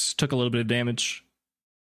trainers took a little bit of damage.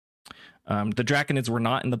 The Draconids were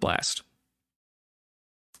not in the blast.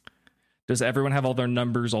 Does everyone have all their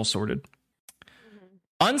numbers all sorted?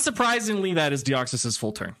 Unsurprisingly, that is Deoxys's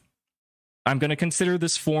full turn. I'm going to consider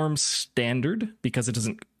this form standard because it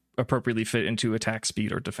doesn't appropriately fit into attack,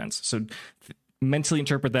 speed, or defense. So mentally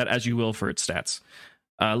interpret that as you will for its stats.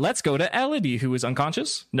 Let's go to Elodie, who is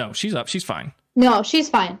unconscious. No, she's up. She's fine. No, she's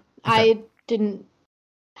fine. Okay. I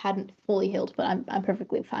hadn't fully healed, but I'm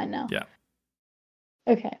perfectly fine now. Yeah.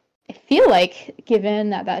 Okay. I feel like,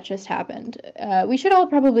 given that just happened, we should all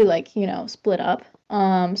probably split up,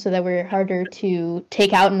 so that we're harder to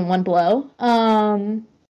take out in one blow.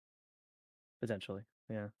 Potentially,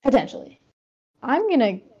 yeah. Potentially. I'm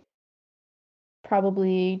gonna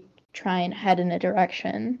probably try and head in a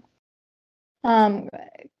direction.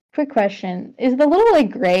 Quick question: is the little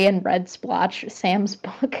gray and red splotch Sam's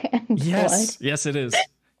book and Yes. blood? Yes, it is.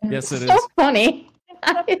 Yes, it So is. funny.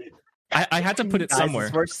 I had to put it Guys, somewhere.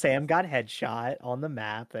 This is where Sam got headshot on the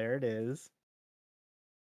map. There it is.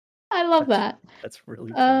 I love that. That's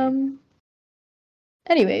really funny.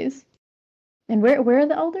 Anyways, and where are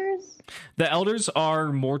the elders? The elders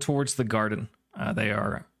are more towards the garden. They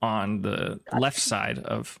are on the left side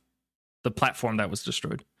of the platform that was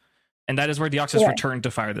destroyed. And that is where Deoxys Yeah. returned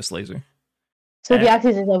to fire this laser. So And- the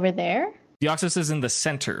Deoxys is over there, Deoxys is in the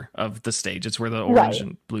center of the stage. It's where the Right. orange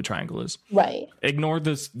and blue triangle is. right? Ignore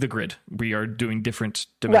the grid. We are doing different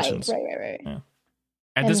Right, dimensions. right. At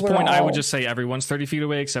And this we're point, I would all- just say everyone's 30 feet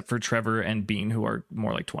away except for Trevor and Bean, who are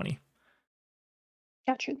more like 20.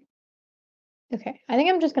 Got you. Okay, I think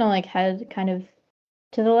I'm just gonna head kind of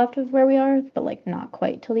to the left of where we are, but not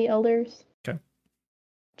quite to the elders. Okay.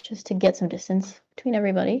 Just to get some distance between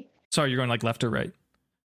everybody. Sorry, you're going left or right?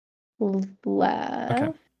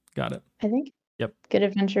 Left. Got it. I think. Yep. Good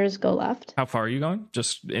adventures go left. How far are you going?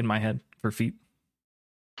 Just in my head for feet.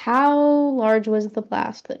 How large was the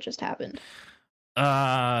blast that just happened?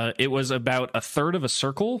 It was about a third of a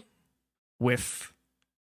circle with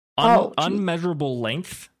Oh, geez. unmeasurable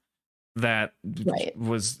length that Right.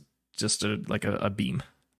 was just a beam.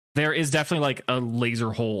 There is definitely a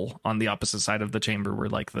laser hole on the opposite side of the chamber where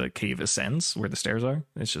the cave ascends, where the stairs are.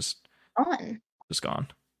 It's just On. gone.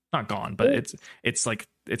 Not gone, but Ooh.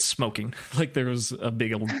 it's smoking. There was a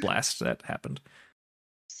big old blast that happened.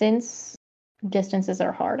 Since distances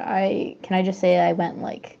are hard, can I just say I went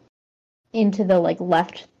into the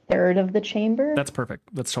left third of the chamber? That's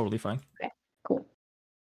perfect. That's totally fine. cool.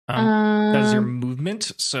 That is your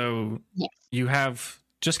movement. So yes. you have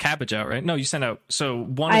just Cabbage out, right? No, you sent out. So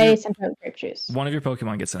I sent out grape juice. one of your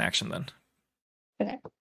Pokemon gets an action then. Okay.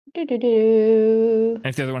 Do. And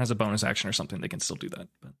if the other one has a bonus action or something, they can still do that.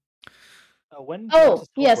 But When Oh, Deoxys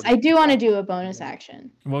yes, teleported, I did do you want to calc- do a bonus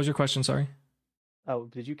action. what was your question? Sorry. Oh,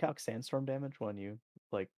 did you calc sandstorm damage when you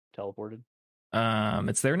teleported?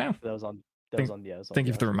 It's there now. That was on. Thank- Yeah. it was on Thank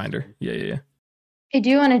you for the Deoxys' reminder. turn. Yeah. I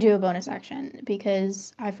do want to do a bonus action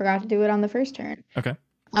because I forgot to do it on the first turn. Okay.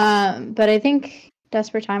 But I think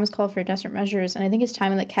desperate times call for desperate measures, and I think it's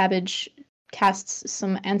time that Cabbage casts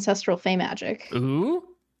some ancestral fey magic. Ooh.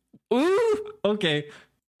 Okay.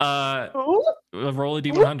 Oh, Roll a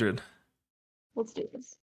D100. let's do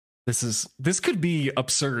this. This could be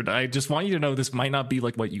absurd. I just want you to know this might not be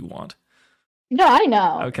what you want. No, I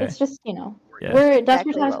know. Okay. It's just Yeah. we're desperate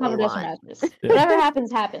Exactly times what call we for desperate want. measures. Yeah. Whatever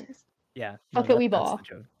happens, happens. Yeah. Fuck it, we that's ball.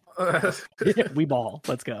 the joke. We ball.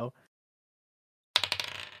 Let's go.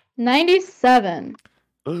 97.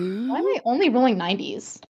 Why am I only rolling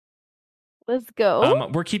 90s? Let's go.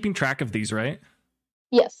 We're keeping track of these, right?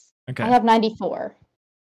 Yes. Okay. I have 94.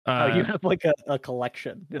 Oh, you have a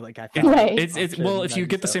collection. You're I It- found Right. it's well, if you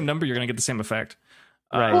get the same number, you're gonna get the same effect.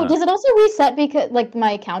 Right. Oh, does it also reset because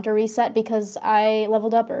my counter reset because I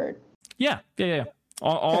leveled up or Yeah.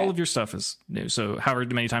 All Okay. of your stuff is new, so however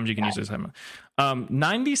many times you can use this time.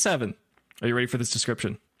 97. Are you ready for this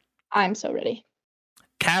description? I'm so ready.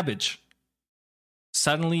 Cabbage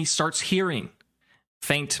suddenly starts hearing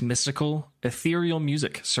faint, mystical, ethereal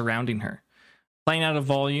music surrounding her, playing at a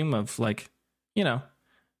volume of 8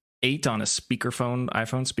 on a speakerphone,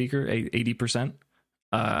 iPhone speaker, 80%.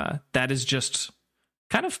 That is just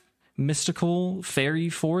kind of mystical fairy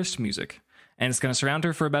forest music, and it's going to surround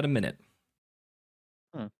her for about a minute.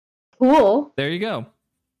 Cool. There you go.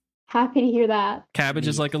 Happy to hear that. Cabbage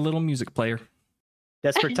is like a little music player.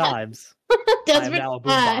 Desperate times. I am Desperate now a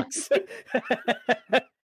times. boombox.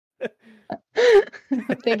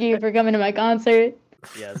 Thank you for coming to my concert.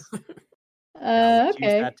 Yes. Now let's use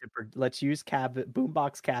Okay. that let's use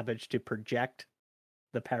boombox cabbage to project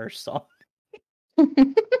the parish song.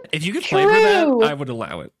 If you could flavor that, True. I would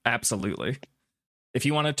allow it. Absolutely. If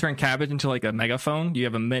you want to turn Cabbage into like a megaphone, you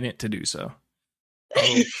have a minute to do so.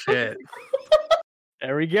 Oh shit!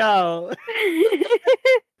 There we go.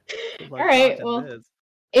 All right. Well,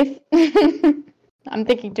 if I'm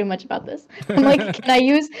thinking too much about this, I'm like, can I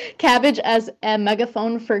use cabbage as a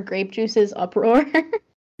megaphone for Grape Juice's uproar?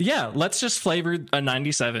 Yeah, let's just flavor a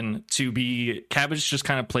 97 to be Cabbage just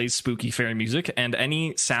kind of plays spooky fairy music, and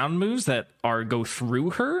any sound moves that go through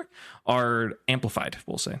her are amplified,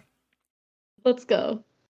 we'll say. Let's go.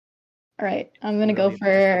 All right, I'm gonna go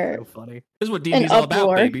for So funny. This is what D&D is all about,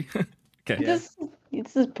 uproar. baby. Okay. Yeah.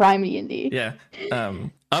 this is prime D&D. Yeah.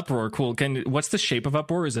 Uproar, cool. What's the shape of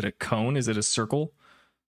uproar? Is it a cone? Is it a circle?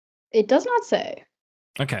 It does not say.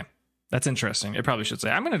 Okay. That's interesting. It probably should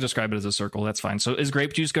say. I'm going to describe it as a circle. That's fine. So is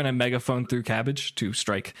Grape Juice going to megaphone through Cabbage to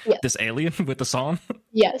strike Yes. this alien with the song?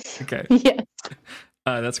 Yes. Okay. Yes.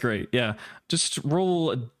 That's great. Yeah. Just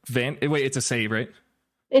roll wait, it's a save, right?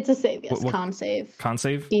 It's a save. Yes. What- Con save. Con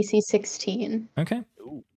save? DC 16. Okay.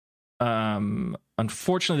 Ooh.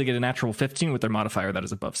 Unfortunately, they get a natural 15 with their modifier that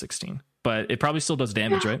is above 16, but it probably still does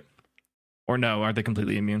damage, right? Or no? Are they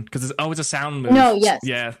completely immune? Because it's a sound move. No, yes.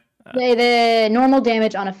 Yeah. The normal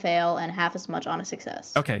damage on a fail and half as much on a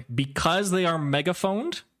success. Okay. Because they are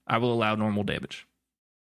megaphoned, I will allow normal damage.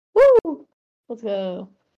 Woo! Let's go.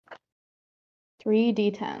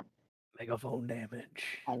 3d10. Megaphone damage.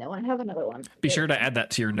 I know I have another one. Be sure to add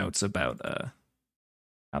that to your notes about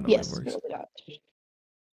how the Yes. word works.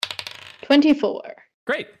 24.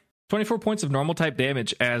 Great. 24 points of normal type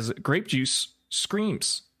damage as Grape Juice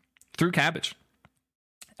screams through Cabbage.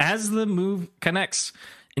 As the move connects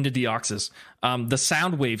into Deoxys, the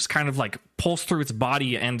sound waves kind of like pulse through its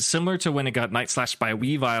body, and similar to when it got night slashed by a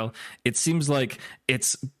Weavile, it seems like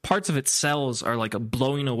its parts of its cells are like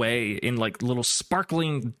blowing away in like little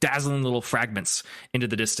sparkling, dazzling little fragments into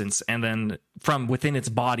the distance, and then from within its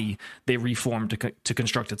body, they reform to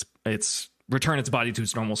construct its return its body to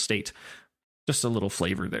its normal state. Just a little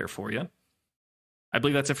flavor there for you. I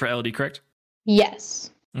believe that's it for LD, correct?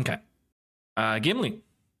 Yes. Okay. Gimli,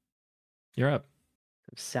 you're up.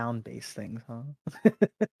 Sound-based things, huh?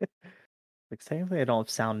 Like, technically I don't have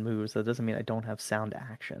sound moves. That doesn't mean I don't have sound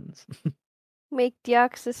actions. Make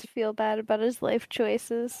Deoxys feel bad about his life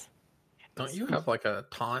choices. Don't you have like a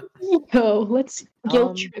taunt? Yo, let's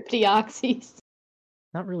guilt Um, trip Deoxys.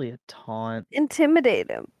 Not really a taunt.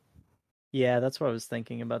 Intimidate him. Yeah, that's what I was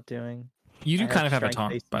thinking about doing. You do I kind of have have a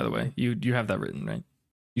taunt, strength-based by the way. moves. You have that written, right?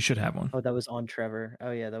 You should have one. Oh, that was on Trevor.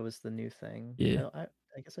 Oh yeah, that was the new thing. Yeah. No,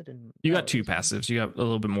 I guess I didn't. You oh, got it two was on- passives. You got a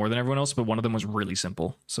little bit more than everyone else, but one of them was really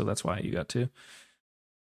simple, so that's why you got two.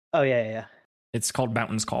 Oh yeah. It's called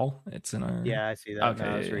Mountain's Call. It's in our Yeah, I see that. Okay,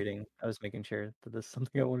 No, I was yeah. reading. I was making sure that this is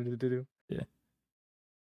something I wanted to do.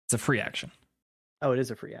 It's a free action, Oh, it is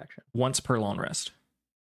a free action. once per long rest.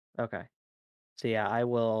 Okay. So yeah, I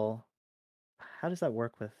will. How does that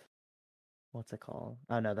work with? What's it called?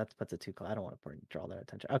 Oh no, that puts it too close. I don't want to draw their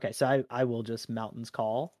attention. Okay, so I will just Mountain's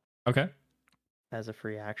Call Okay. as a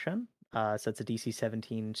free action. So it's a DC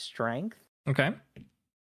 17 strength, Okay.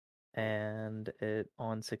 and it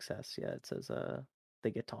on success. Yeah, it says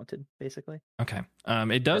they get taunted basically. Okay.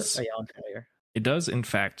 It does. Oh, yeah, on failure. It does in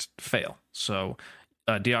fact fail. So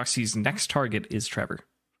Deoxy's next target is Trevor.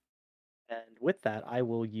 And with that, I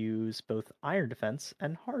will use both Iron Defense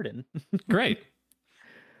and Harden. Great.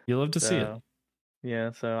 You love to see it. So,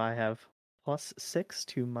 yeah, so I have +6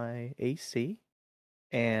 to my AC,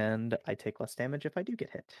 and I take less damage if I do get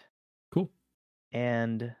hit. Cool.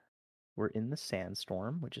 And we're in the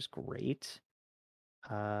sandstorm, which is great.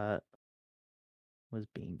 What's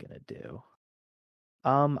Bean gonna do?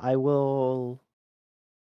 I will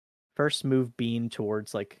first move Bean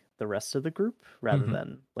towards like the rest of the group rather Mhm.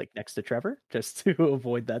 than like next to Trevor, just to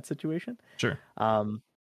avoid that situation. Sure.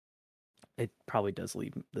 It probably does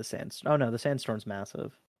leave the sandstorm. Oh no, the sandstorm's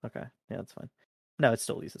massive. Okay, yeah, that's fine. No, it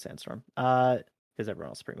still leaves the sandstorm. Because everyone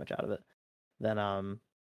else is pretty much out of it. Then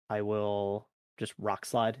I will just rock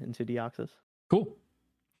slide into Deoxys. Cool.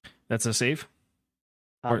 That's a save.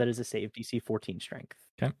 Or- That is a save, DC 14 strength.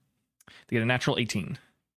 They get a natural 18.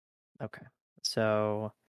 Okay,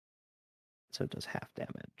 so it does half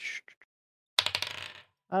damage.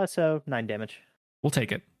 So 9 damage. We'll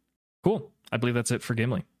take it. Cool. I believe that's it for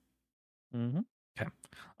Gimli. Mm-hmm.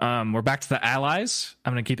 We're back to the allies.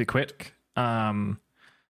 I'm going to keep it quick.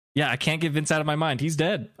 Yeah, I can't get Vince out of my mind. He's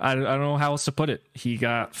dead. I don't know how else to put it. He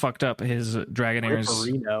got fucked up. His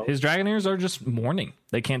Dragonaires are just mourning.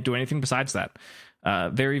 They can't do anything besides that.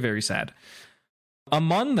 Very, very sad.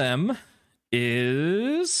 Among them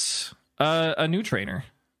is a new trainer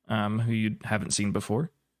who you haven't seen before,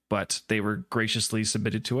 but they were graciously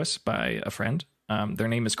submitted to us by a friend. Their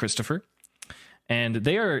name is Christopher. And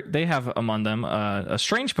they have among them a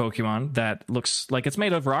strange Pokemon that looks like it's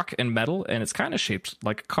made of rock and metal, and it's kind of shaped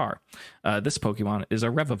like a car. This Pokemon is a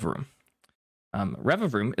Revavroom.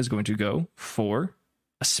 Revavroom is going to go for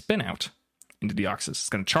a spin out into Deoxys. It's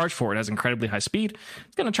going to charge forward. It has incredibly high speed.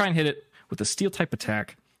 It's going to try and hit it with a steel type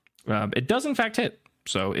attack. It does in fact hit,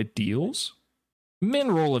 so it deals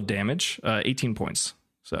min roll of damage, 18 points.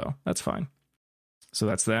 So that's fine. So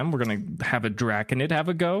that's them. We're going to have a Draconid have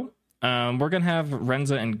a go. We're going to have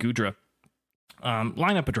Renza and Gudra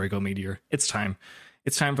line up a Draco Meteor. It's time.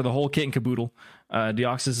 It's time for the whole kit and caboodle.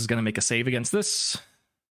 Deoxys is going to make a save against this.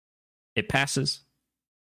 It passes.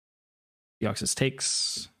 Deoxys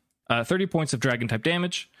takes 30 points of Dragon-type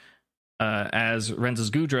damage as Renza's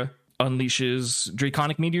Gudra unleashes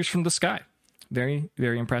Draconic Meteors from the sky. Very,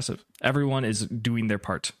 very impressive. Everyone is doing their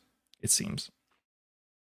part, it seems.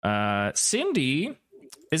 Cindy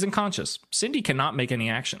is unconscious. Cindy cannot make any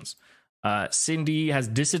actions. Cindy has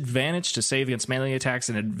disadvantage to save against melee attacks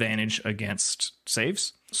and advantage against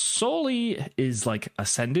saves. Soli is like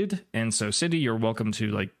ascended, and so Cindy, you're welcome to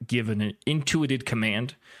like give an intuited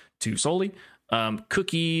command to Soli.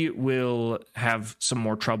 Cookie will have some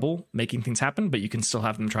more trouble making things happen, but you can still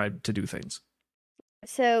have them try to do things.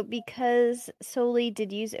 So because Soli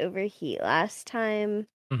did use overheat last time,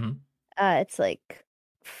 it's like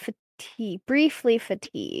briefly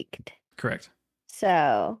fatigued. Correct.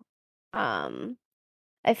 So,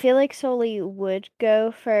 I feel like Soli would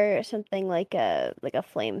go for something like a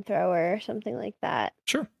flamethrower or something like that.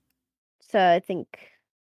 Sure. So I think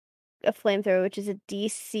a flamethrower, which is a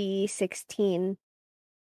DC 16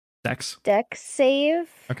 Dex save.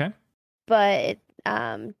 Okay. But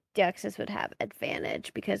Deoxys would have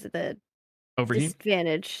advantage because of the overheat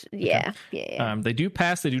disadvantage. Yeah. Okay. Yeah. They do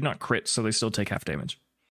pass. They do not crit, so they still take half damage.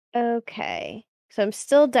 Okay. So I'm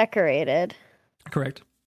still decorated. Correct.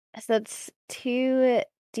 So that's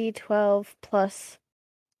 2d12 plus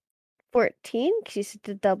 14, because you said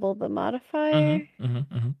to double the modifier.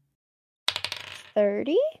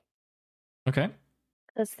 30? Okay.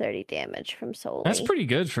 That's 30 damage from Soli. That's pretty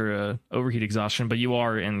good for overheat exhaustion, but you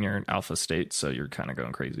are in your alpha state, so you're kind of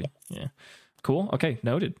going crazy. Yeah. Cool. Okay.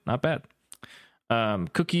 Noted. Not bad.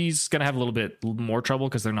 Cookie's going to have a little bit more trouble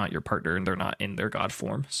because they're not your partner and they're not in their god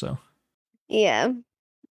form, so. Yeah.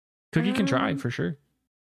 Cookie can try, for sure.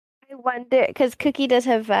 I wonder, because Cookie does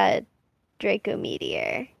have Draco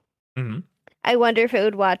Meteor. I wonder if it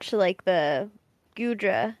would watch like the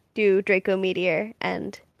Gudra do Draco Meteor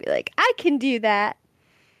and be like, I can do that.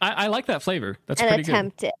 I like that flavor. That's and pretty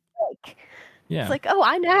attempt good. It. Like, yeah. It's like, oh,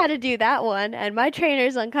 I know how to do that one, and my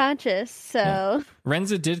trainer's unconscious, so. Yeah.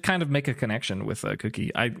 Renza did kind of make a connection with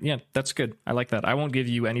Cookie. Yeah, that's good. I like that. I won't give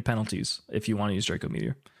you any penalties if you want to use Draco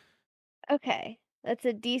Meteor. Okay. That's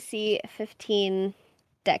a DC 15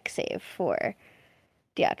 deck save for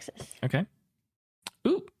Deoxys. Okay.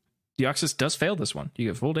 Ooh, Deoxys does fail this one. You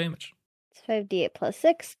get full damage. It's 5d8 plus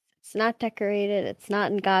 6. It's not decorated. It's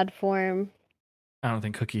not in god form. I don't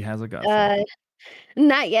think Cookie has a god form.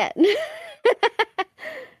 Not yet.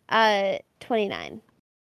 29.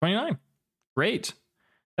 29. Great.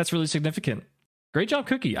 That's really significant. Great job,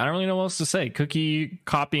 Cookie. I don't really know what else to say. Cookie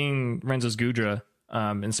copying Renza's Gudra,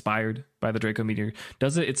 inspired by the Draco Meteor,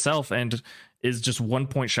 does it itself and is just 1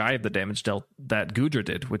 point shy of the damage dealt that Gudra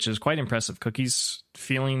did, which is quite impressive. Cookie's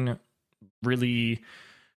feeling really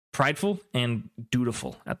prideful and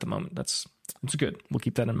dutiful at the moment. It's good. We'll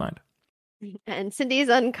keep that in mind. And Cindy's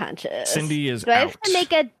unconscious. Cindy is Do I out. have to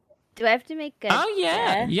make a Oh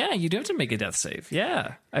yeah, death? yeah. You do have to make a death save.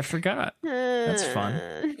 Yeah, I forgot. That's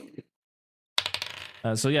fun.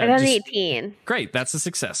 So yeah, I got an 18. Great. That's a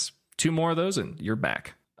success. 2 more of those, and you're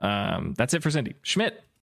back. That's it for Cindy. Schmidt.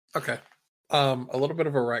 Okay. A little bit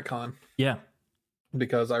of a retcon Yeah.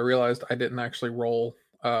 because I realized I didn't actually roll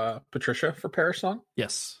Patricia for Perish Song.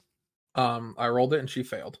 Yes. I rolled it and she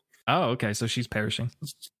failed. Oh, okay. So she's perishing.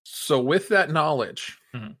 So with that knowledge,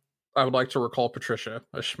 Mhm. I would like to recall Patricia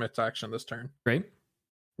as Schmidt's action this turn. Great.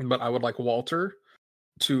 But I would like Walter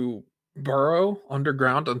to burrow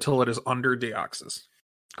underground until it is under Deoxys.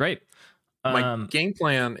 Great. My game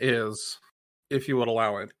plan is, if you would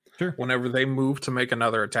allow it, Sure. whenever they move to make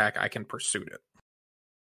another attack, I can pursue it.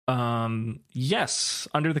 Yes,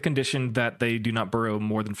 under the condition that they do not burrow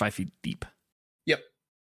more than 5 feet deep. Yep,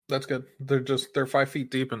 that's good. They're 5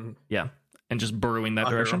 feet deep and And just burrowing that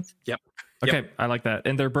direction. Yep. Okay, Yep. I like that.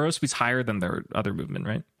 And their burrow speed's higher than their other movement,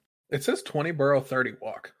 right? It says 20 burrow, 30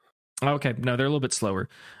 walk. Okay, no, they're a little bit slower.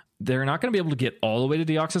 They're not going to be able to get all the way to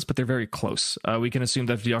Deoxys, but they're very close. We can assume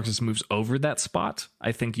that if Deoxys moves over that spot,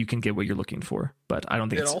 I think you can get what you're looking for. But I don't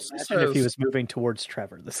think It it's... also Imagine if he says was moving towards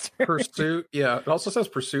Trevor this turn. pursuit. Yeah, it also says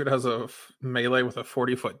pursuit has a melee with a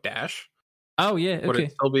 40-foot dash. Oh, yeah, Would okay.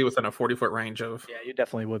 it still be within a 40-foot range of? Yeah, you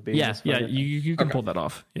definitely would be. Yeah, That's yeah, what it- you can Okay. pull that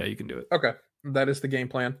off. Yeah, you can do it. Okay, that is the game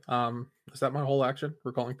plan. Is that my whole action?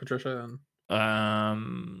 We're calling Patricia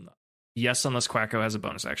and Yes, unless Quacko has a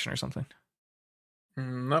bonus action or something.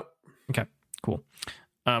 nope. Cool.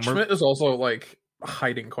 We're, Schmidt is also like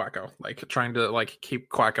hiding Quacko, like trying to like keep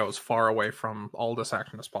Quacko as far away from all this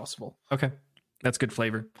action as possible. okay, that's good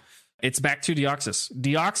flavor. It's back to Deoxys.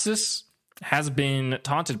 Deoxys has been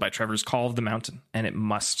taunted by Trevor's Call of the Mountain, and it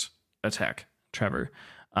must attack Trevor.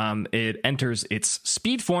 It enters its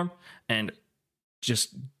speed form and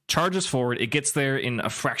just charges forward. It gets there in a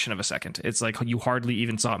fraction of a second. It's like you hardly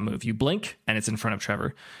even saw it move. You blink, and it's in front of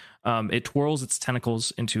Trevor. It twirls its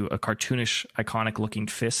tentacles into a cartoonish, iconic-looking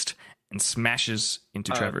fist and smashes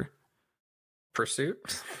into Trevor. Pursuit.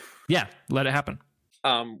 Yeah, let it happen.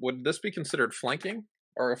 Would this be considered flanking,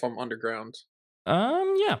 or if I'm underground?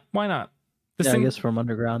 Yeah, why not? This Yeah, I thing, guess from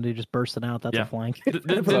underground, you just burst it out. That's Yeah. a flank. The-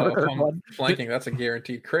 So if Or I'm one. flanking, that's a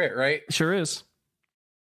guaranteed crit, right? sure is.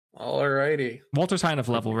 Alrighty. Walter's high enough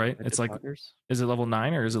level, right? Like It's the like, buggers. is it level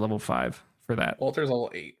 9 or is it level 5 for that? Walter's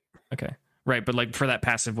level 8. Okay. Right, but like for that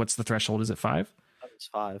passive, what's the threshold? Is it 5? It's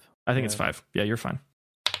 5. I think it's Yeah. 5. Yeah, you're fine.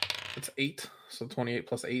 It's 8. So 28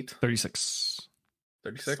 plus 8, 36.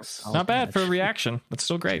 36. Oh, Not bad for a gosh. reaction. That's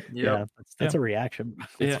still great. Yep. Yeah, that's a reaction.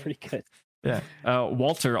 That's Yeah. pretty good. Yeah.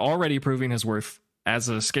 Walter already proving his worth as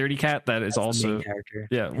a scaredy cat that is That's the main also... character.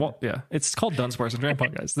 Yeah, well, yeah. It's called Dunsparce and Grandpa,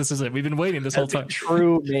 guys. This is it. We've been waiting this whole That's the time.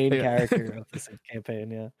 true main Yeah. character of this campaign.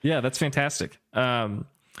 Yeah. Yeah, that's fantastic.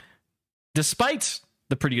 Despite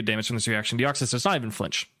the pretty good damage from this reaction, Deoxys does not even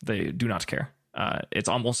flinch. They do not care. It's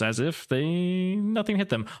almost as if nothing hit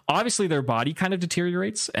them. Obviously, their body kind of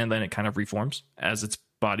deteriorates and then it kind of reforms as its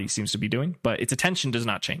body seems to be doing, but its attention does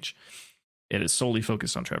not change. It is solely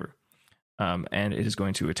focused on Trevor. And it is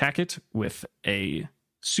going to attack it with a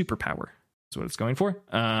superpower. That's what it's going for.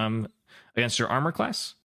 Against your armor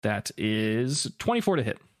class, that is 24 to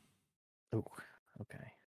hit. Oh,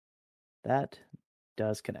 okay. That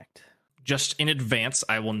does connect. Just in advance,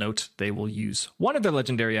 I will note they will use one of their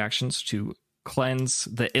legendary actions to cleanse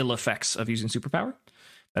the ill effects of using superpower.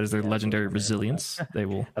 That is their Yeah, legendary I remember resilience. They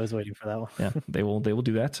will, I was waiting for that one. yeah, they will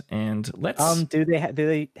do that. And let's. Do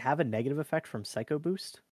they have a negative effect from Psycho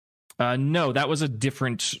Boost? No, that was a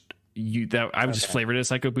different. I was just Okay. flavored as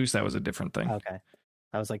Psycho Boost. That was a different thing. Okay.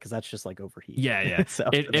 I was like, because that's just like overheat. Yeah, yeah. So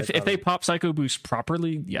If that's they all pop Psycho Boost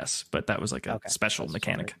properly, yes, but that was like a Okay, special that's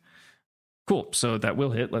mechanic. Cool. So that will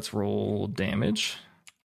hit. Let's roll damage.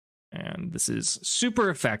 And this is super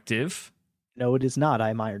effective. No, it is not.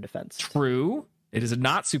 I'm Iron Defense. True. It is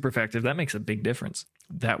not super effective. That makes a big difference.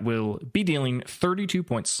 That will be dealing 32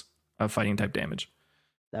 points of fighting type damage.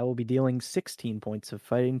 That will be dealing 16 points of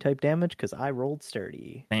fighting type damage because I rolled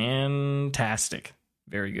sturdy. Fantastic.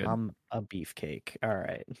 Very good. I'm a beefcake. All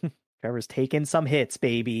right. Trevor's taking some hits,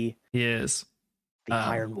 baby. He is. The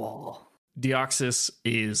Iron Wall. Deoxys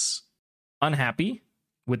is unhappy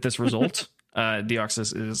with this result.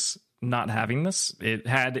 Deoxys is not having this. It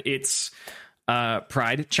had its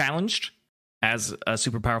pride challenged as a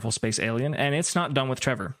super powerful space alien, and it's not done with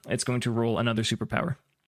Trevor. It's going to roll another superpower.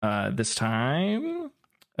 This time,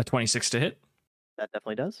 a 26 to hit. That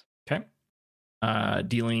definitely does. Okay.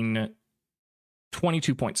 Dealing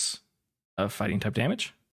 22 points of fighting type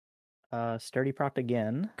damage. Sturdy proc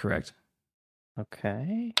again. Correct.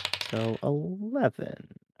 Okay. So 11.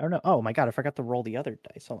 Or no. Oh my god, I forgot to roll the other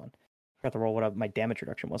dice. Hold on. I forgot to roll what my damage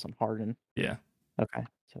reduction was on Harden. Yeah. Okay.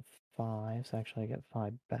 So 5. So actually I get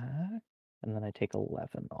 5 back. And then I take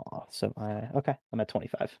 11 off. So I'm at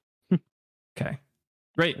 25. Okay.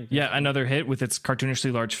 Great. Yeah, another hit with its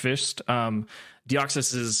cartoonishly large fist.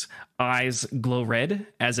 Deoxys's eyes glow red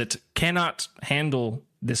as it cannot handle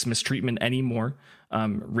this mistreatment anymore.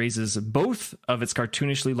 Raises both of its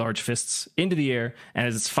cartoonishly large fists into the air, and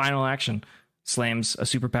as its final action, slams a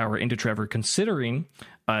superpower into Trevor, considering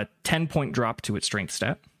a 10-point drop to its strength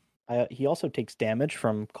stat. He also takes damage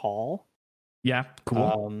from Call. Yeah,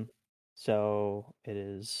 cool. So it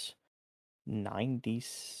is 90.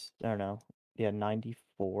 I don't know. Yeah,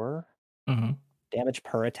 94 damage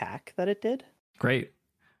per attack that it did. Great.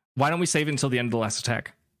 Why don't we save it until the end of the last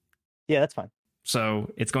attack? Yeah, that's fine.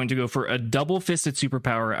 So it's going to go for a double-fisted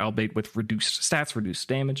superpower, albeit with reduced stats, reduced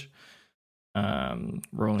damage.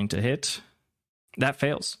 Rolling to hit. That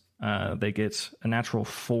fails. They get a natural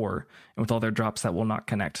 4, and with all their drops, that will not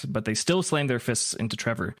connect. But they still slam their fists into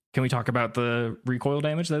Trevor. Can we talk about the recoil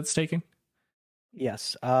damage that it's taking?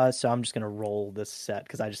 Yes. So I'm just gonna roll this set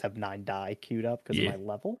because I just have 9 die queued up because of my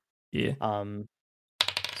level. Yeah.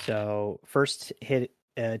 So first hit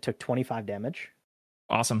took 25 damage.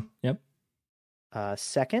 Awesome. Yep.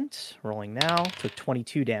 Second, rolling now, took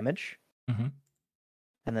 22 damage. Mm-hmm.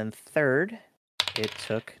 And then third, it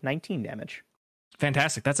took 19 damage.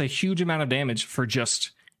 Fantastic. That's a huge amount of damage for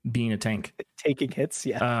just being a tank. Taking hits,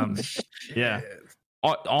 yeah. Yeah.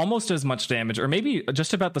 Almost as much damage, or maybe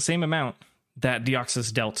just about the same amount that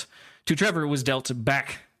Deoxys dealt to Trevor was dealt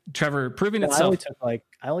back. Trevor proving itself. I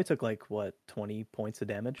only took like what, 20 points of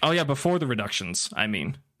damage? Oh yeah, before the reductions. I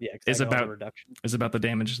mean, yeah, is about the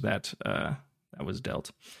damage that that was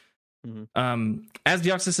dealt. Mm-hmm. As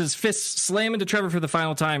Deoxys' fists slam into Trevor for the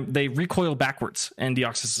final time, they recoil backwards, and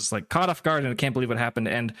Deoxys is like caught off guard and I can't believe what happened.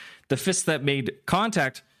 And the fists that made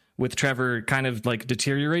contact with Trevor kind of like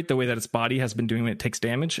deteriorate the way that its body has been doing when it takes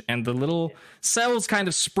damage, and the little cells kind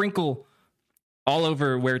of sprinkle all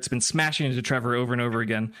over where it's been smashing into Trevor over and over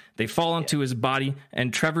again. They fall onto his body,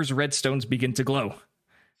 and Trevor's red stones begin to glow.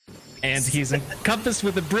 And he's encompassed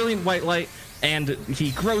with a brilliant white light, and he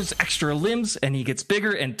grows extra limbs, and he gets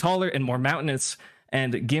bigger and taller and more mountainous.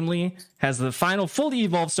 And Gimli has the final fully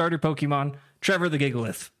evolved starter Pokemon, Trevor the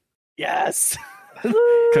Gigalith. Yes!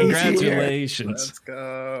 Congratulations.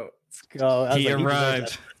 Let's go. He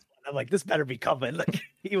arrived. I'm like, this better be coming. Like,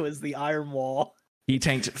 he was the Iron Wall. He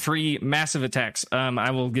tanked 3 massive attacks.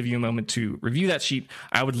 I will give you a moment to review that sheet.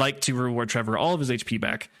 I would like to reward Trevor all of his HP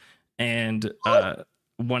back, and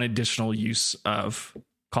one additional use of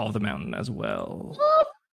Call of the Mountain as well.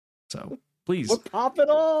 So please, we're popping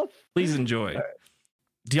off. Please enjoy. Right.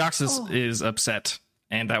 Deoxys is upset,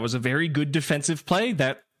 and that was a very good defensive play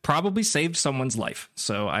that probably saved someone's life.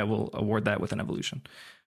 So I will award that with an evolution.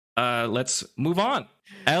 Let's move on.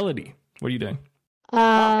 Elodie, what are you doing?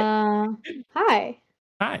 Hi. Hi.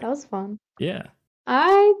 That was fun. Yeah.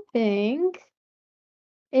 I think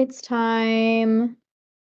it's time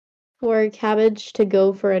for Cabbage to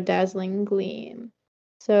go for a Dazzling Gleam.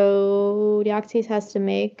 So Deoxys has to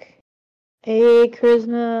make a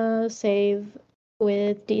Charisma save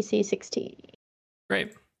with DC 16.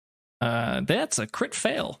 Great. That's a crit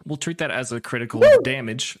fail. We'll treat that as a critical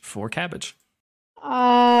damage for Cabbage.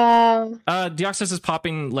 Deoxys is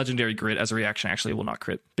popping Legendary Grit as a reaction. Actually, it will not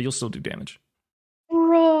crit, but you'll still do damage.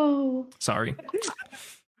 Bro. Sorry.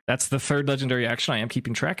 That's the third legendary action. I am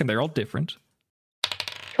keeping track, and they're all different.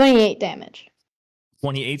 28 damage.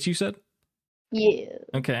 28, you said? Yeah.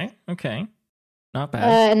 Okay. Not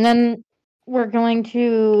bad. And then we're going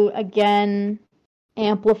to, again,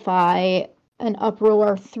 amplify an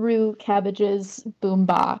uproar through Cabbage's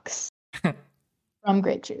boombox from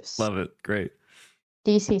Grape Juice. Love it. Great.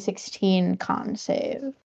 DC 16 con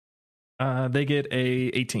save. They get a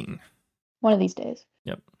 18. One of these days.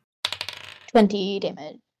 Yep. 20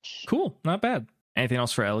 damage. Cool. Not bad. Anything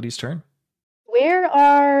else for Elodie's turn? Where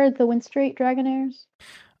are the Windstrait Dragonaires?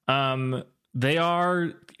 They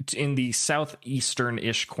are in the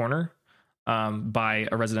southeastern-ish corner, by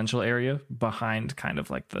a residential area behind kind of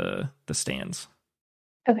like the stands.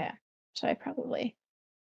 Okay. So I probably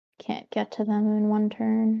can't get to them in one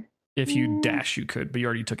turn. If you dash, you could, but you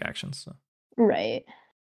already took actions. So. Right.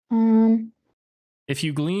 If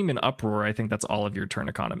you gleam in uproar, I think that's all of your turn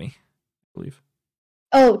economy, I believe.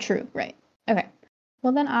 Oh, true. Right. Okay.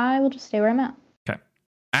 Well, then I will just stay where I'm at. Okay.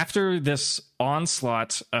 After this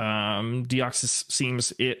onslaught, Deoxys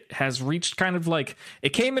seems it has reached kind of like, it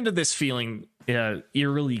came into this feeling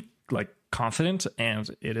eerily like confident, and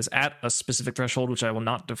it is at a specific threshold, which I will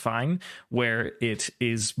not define, where it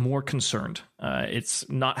is more concerned. It's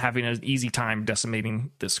not having an easy time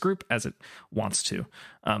decimating this group as it wants to.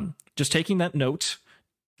 Just taking that note,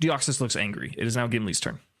 Deoxys looks angry. It is now Gimli's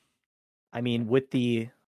turn. I mean, with the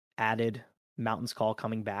added Mountain's Call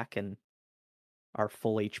coming back and our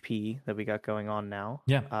full HP that we got going on now,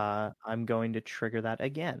 I'm going to trigger that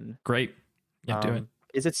again. Great. Yeah, do it.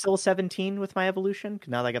 Is it still 17 with my evolution?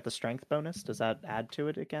 Now that I got the strength bonus, does that add to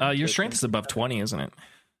it again? Your strength is above 20, isn't it?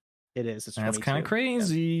 It is. It's That's kind of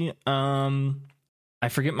crazy. Yeah. I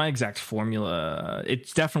forget my exact formula.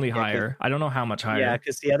 It's definitely higher. I don't know how much higher. Yeah,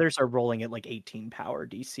 because the others are rolling at like 18 power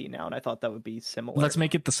DC now, and I thought that would be similar. Let's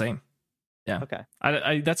make it the same. Yeah. Okay.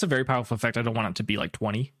 I that's a very powerful effect. I don't want it to be like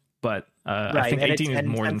 20. but I think 18 is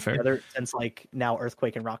more than fair. Since like now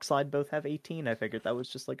Earthquake and Rock Slide both have 18, I figured that was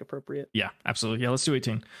just like appropriate. Yeah, absolutely. Yeah, let's do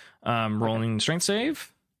 18. Rolling strength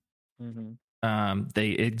save. Mm-hmm. They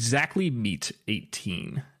exactly meet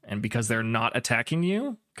 18, and because they're not attacking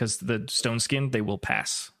you, because the stone skin, they will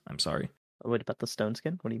pass. I'm sorry. Wait, about the stone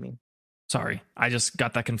skin? What do you mean? Sorry, I just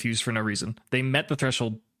got that confused for no reason. They met the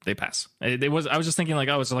threshold. They pass. I was just thinking like,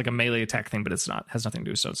 oh, it's like a melee attack thing, but it's not. It has nothing to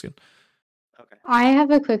do with stone skin. Okay. I have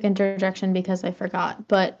a quick interjection because I forgot,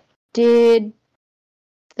 but did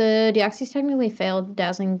the Deoxys technically fail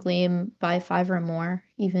Dazzling Gleam by 5 or more,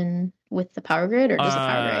 even with the power grid, or does the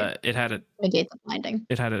power grid it had negate the blinding?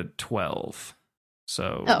 It had a 12,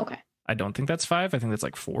 so okay. I don't think that's 5. I think that's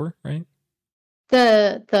like 4, right?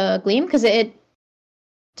 The Gleam, because it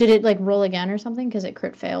did it like roll again or something because it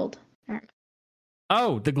crit failed.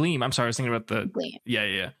 Oh, the Gleam. I'm sorry, I was thinking about the Gleam.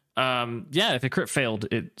 Yeah. If it crit failed,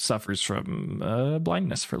 it suffers from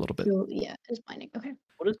blindness for a little bit. Yeah, it's blinding. Okay.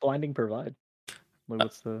 What does blinding provide? Like,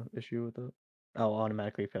 what's the issue with it? Oh,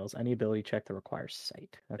 automatically fails any ability check that requires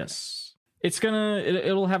sight. Okay. Yes, it's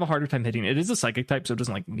it'll have a harder time hitting. It is a psychic type, so it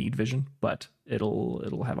doesn't like need vision, but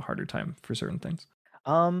it'll have a harder time for certain things.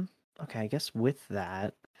 Okay, I guess with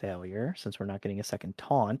that failure, since we're not getting a second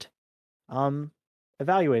taunt,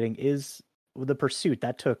 evaluating is the pursuit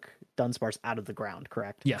that took Dunsparce out of the ground,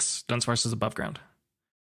 correct? Yes, Dunsparce is above ground.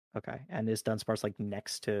 Okay, and is Dunsparce like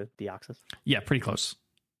next to Deoxys? Yeah, pretty close.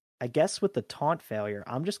 I guess with the taunt failure,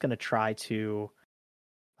 I'm just gonna try to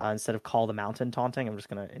instead of call the mountain taunting, I'm just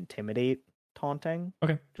gonna intimidate taunting.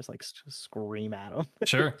 Okay, just like scream at him.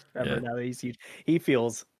 Sure. Yeah. Now that he's huge, he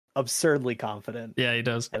feels absurdly confident. Yeah, he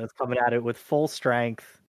does, and it's coming at it with full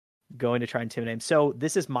strength. Going to try and intimidate him. So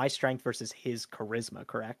this is my strength versus his charisma,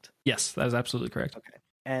 correct? Yes, that is absolutely correct. Okay.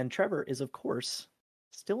 And Trevor is, of course,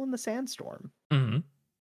 still in the sandstorm. Mm-hmm.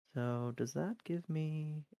 So does that give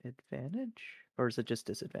me advantage? Or is it just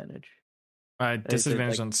disadvantage?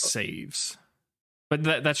 Disadvantage on saves. But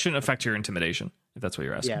that shouldn't affect your intimidation, if that's what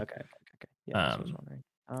you're asking. Yeah, okay. Yeah, that's what I was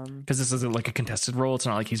wondering. Because this isn't like a contested roll. It's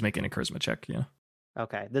not like he's making a charisma check, you know?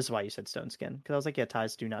 Okay, this is why you said stone skin. Because I was like, yeah,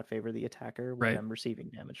 ties do not favor the attacker when I'm receiving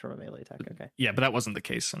damage from a melee attack. Okay. Yeah, but that wasn't the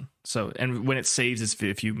case. And when it saves, is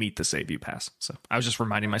if you meet the save, you pass. So I was just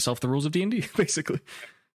reminding myself the rules of D&D, basically.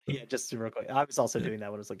 Yeah, just real quick. I was also doing that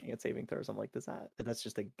when I was looking at saving throws. I'm like, that's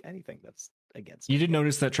just anything that's against. You did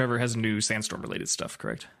notice that Trevor has new sandstorm related stuff,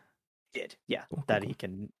 correct? Did, yeah, cool, that he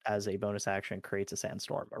can, as a bonus action, creates a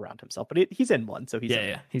sandstorm around himself. But he's in one, so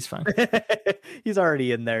he's fine. He's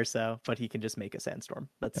already in there, but he can just make a sandstorm.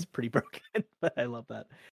 That's pretty broken, but I love that.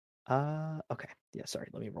 Okay, yeah. Sorry,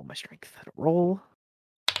 let me roll my strength. Roll.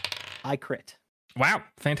 I crit. Wow,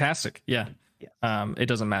 fantastic. Yeah. Yeah. It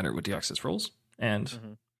doesn't matter what Deoxys rolls,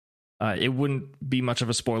 and it wouldn't be much of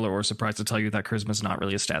a spoiler or surprise to tell you that charisma is not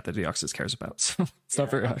really a stat that Deoxys cares about. So it's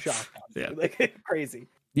not very high. Shocked, yeah, like crazy.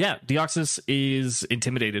 Yeah, Deoxys is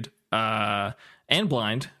intimidated and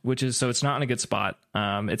blind, which is so it's not in a good spot.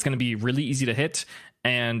 It's going to be really easy to hit,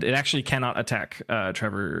 and it actually cannot attack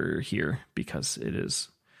Trevor here because it is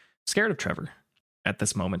scared of Trevor at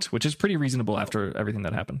this moment, which is pretty reasonable after everything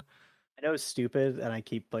that happened. I know it's stupid, and I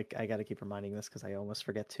got to keep reminding this because I almost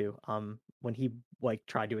forget to. When he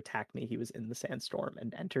tried to attack me, he was in the sandstorm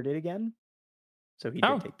and entered it again, so he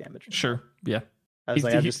did take damage. Sure, yeah. I was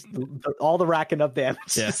just all the racking up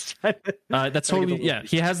damage. Yeah. That's totally, yeah.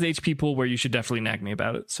 He has the HP pool where you should definitely nag me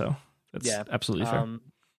about it. So that's absolutely fair.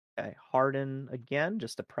 Okay. Harden again,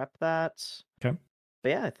 just to prep that. Okay. But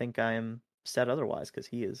yeah, I think I am set otherwise because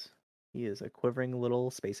he is a quivering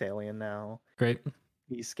little space alien now. Great.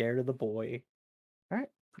 He's scared of the boy. All right.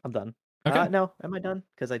 I'm done. Okay. No, am I done?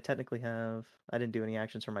 Because I technically I didn't do any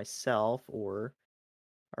actions for myself or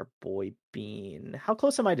our boy Bean. How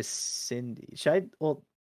close am I to Cindy? Should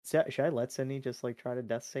I let Cindy just try to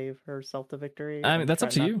death save herself to victory? I mean, that's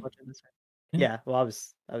up to you. Yeah. Well, I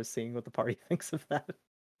was seeing what the party thinks of that.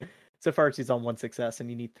 So far, she's on 1 success, and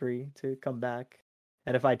you need 3 to come back.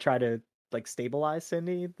 And if I try to stabilize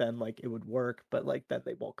Cindy, then it would work, but then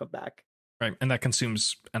they won't come back. Right, and that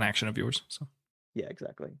consumes an action of yours. So yeah,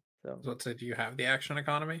 exactly. So let's say, do you have the action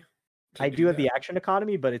economy? I do have the action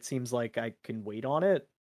economy, but it seems like I can wait on it.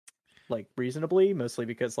 Reasonably, mostly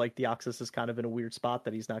because Deoxys is kind of in a weird spot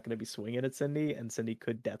that he's not going to be swinging at Cindy, and Cindy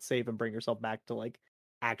could death save and bring herself back to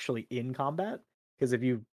actually in combat. Because if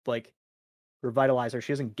you revitalize her,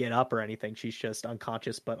 she doesn't get up or anything; she's just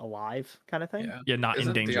unconscious but alive, kind of thing. Yeah, not Isn't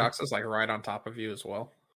in danger. Deoxys right on top of you as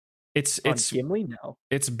well? It's Gimli. No,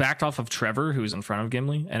 it's backed off of Trevor, who's in front of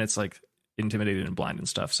Gimli, and it's intimidated and blind and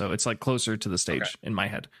stuff. So it's closer to the stage in my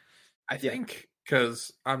head. I think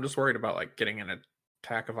because I'm just worried about getting an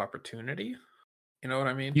attack of opportunity You know what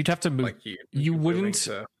I mean? You'd have to move. Like you moving wouldn't.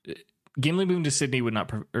 to- Gimli moving to Sydney would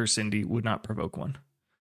not, or Cindy would not provoke one.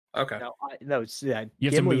 Okay. No, yeah. You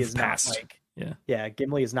have Gimli to move is past. not like Yeah.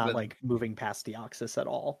 Gimli is not Then- like moving past Deoxys at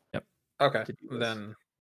all. Okay. to do this. Then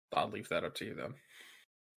I'll leave that up to you then.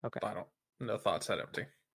 Okay. I don't. No thoughts that empty.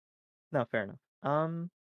 No, fair enough.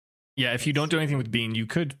 Yeah, if you don't do anything with Bean, you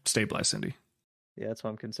could stabilize Cindy. Yeah, that's what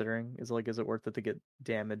I'm considering. Is it worth it to get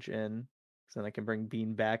damage in? So then I can bring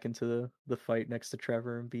Bean back into the fight next to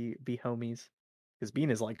Trevor and be homies. Because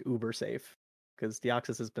Bean is like uber safe. Because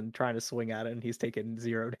Deoxys has been trying to swing at it and he's taken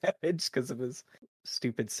 0 damage because of his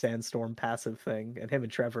stupid sandstorm passive thing. And him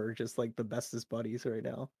and Trevor are just like the bestest buddies right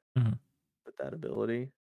now Mhm. with that ability.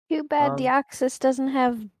 Too bad Um, Deoxys doesn't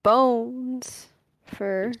have bones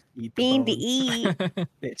for Eat the Bean to bones. eat.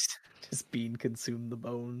 It's just Bean consume the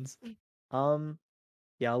bones.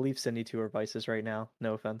 Yeah, I'll leave Cindy to her vices right now.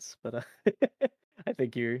 No offense, but I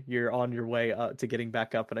think you're on your way to getting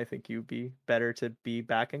back up, and I think you'd be better to be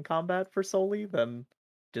back in combat for Soli than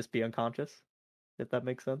just be unconscious, if that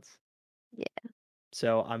makes sense. Yeah.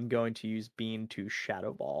 So I'm going to use Bean to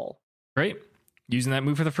Shadow Ball. Great. Using that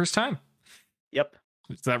move for the first time. Yep.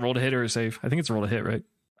 Is that roll to hit or a save? I think it's a roll to hit, right?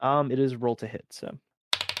 It is roll to hit. So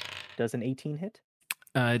does an 18 hit?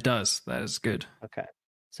 It does. That is good. Okay.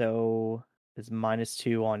 So it's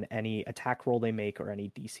 -2 on any attack roll they make or any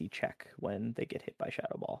DC check when they get hit by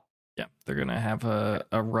Shadow Ball. Yeah, they're gonna have a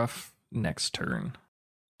rough next turn.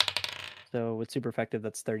 So with super effective,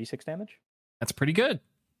 that's 36 damage. That's pretty good.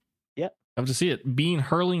 Yep. Love to see it. Bean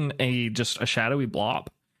hurling just a shadowy blob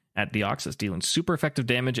at Deoxys, dealing super effective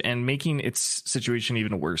damage and making its situation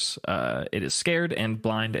even worse. It is scared and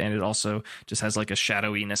blind, and it also just has like a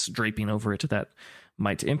shadowiness draping over it that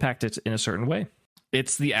might impact it in a certain way.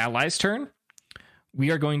 It's the allies' turn. We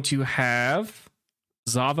are going to have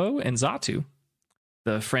Zavo and Xatu,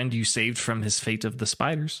 the friend you saved from his fate of the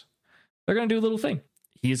spiders. They're going to do a little thing.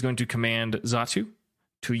 He is going to command Xatu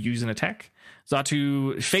to use an attack.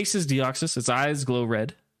 Xatu faces Deoxys, its eyes glow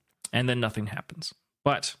red, and then nothing happens.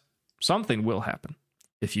 But something will happen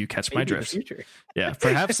if you catch my Maybe in the drift. future. Yeah,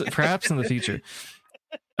 perhaps in the future.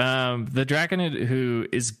 The Draconid who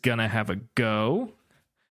is gonna have a go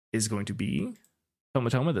is going to be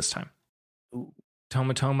Tomatoma this time. Ooh.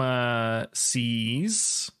 Tomatoma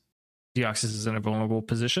sees Deoxys is in a vulnerable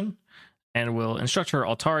position and will instruct her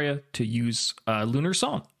Altaria to use Lunar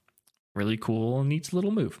Song. Really cool, neat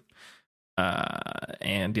little move.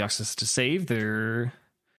 And Deoxys to save. They're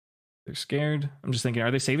scared. I'm just thinking,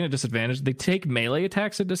 are they saving at disadvantage? They take melee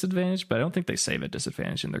attacks at disadvantage, but I don't think they save at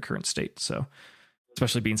disadvantage in their current state. So,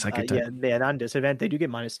 especially being psychic type. Yeah, not disadvantage. They do get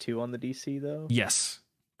 -2 on the DC though. Yes,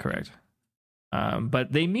 correct.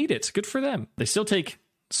 But they need it. Good for them. They still take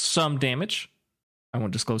some damage. I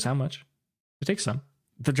won't disclose how much. They take some.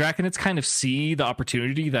 The Draconids kind of see the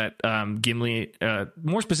opportunity that Gimli,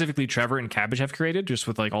 more specifically Trevor and Cabbage have created, just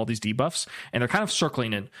with like all these debuffs, and they're kind of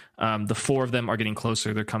circling in. The 4 of them are getting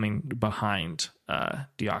closer. They're coming behind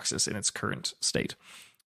Deoxys in its current state.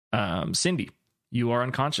 Cindy, you are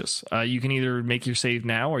unconscious. You can either make your save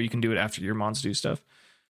now, or you can do it after your mons do stuff.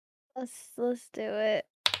 Let's do it.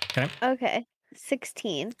 Okay. Okay.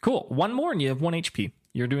 16. Cool. One more, and you have 1 HP.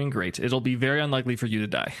 You're doing great. It'll be very unlikely for you to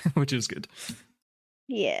die, which is good.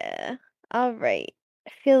 Yeah. All right. I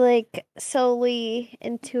feel like solely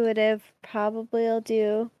intuitive. Probably I'll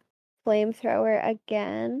do flamethrower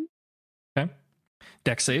again. Okay.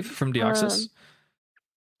 Dex save from Deoxys.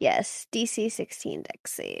 Yes, DC 16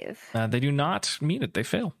 dex save. They do not meet it. They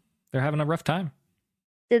fail. They're having a rough time.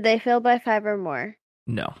 Did they fail by 5 or more?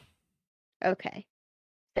 No. Okay.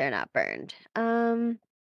 They're not burned.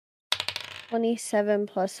 27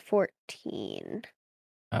 plus 14.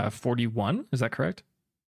 41. Is that correct?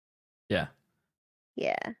 Yeah.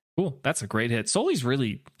 Yeah. Cool. That's a great hit. Soli's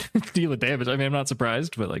really dealing damage. I mean, I'm not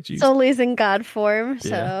surprised, but like, geez. Soli's in god form, so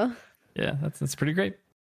Yeah. Yeah, that's pretty great.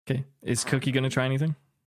 Okay. Is Cookie going to try anything?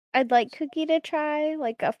 I'd like Cookie to try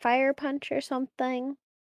like a fire punch or something.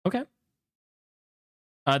 Okay.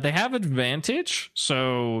 They have advantage,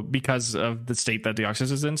 so because of the state that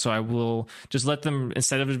Deoxys is in, so I will just let them,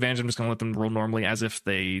 instead of advantage, I'm just going to let them roll normally as if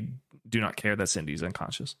they do not care that Cindy's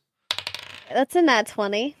unconscious. That's a nat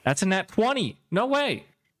 20. That's a nat 20. No way.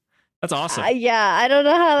 That's awesome. Yeah, I don't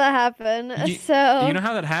know how that happened. So You know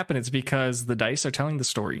how that happened? It's because the dice are telling the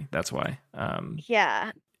story. That's why.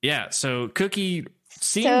 yeah. Yeah, so Cookie...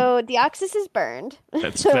 So Deoxys is burned.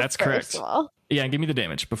 That's First correct. of all. Yeah, give me the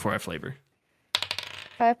damage before I flavor.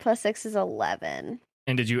 5 plus 6 is 11.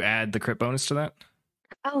 And did you add the crit bonus to that?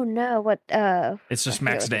 Oh no, what It's just I forget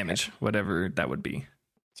max what the damage, whatever that would be.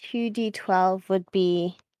 2d12 would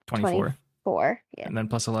be 24. 4. Yeah. And then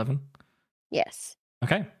plus 11. Yes.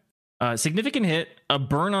 Okay. Significant hit, a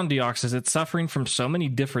burn on Deoxys. It's suffering from so many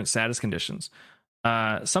different status conditions.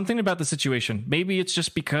 Something about the situation. Maybe it's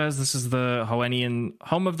just because this is the Hoennian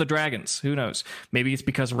home of the dragons. Who knows? Maybe it's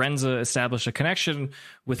because Renza established a connection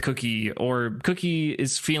with Cookie, or Cookie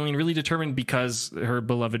is feeling really determined because her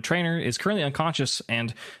beloved trainer is currently unconscious,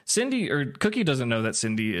 and Cookie doesn't know that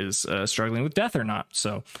Cindy is struggling with death or not.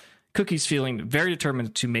 So Cookie's feeling very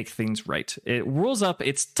determined to make things right. It rolls up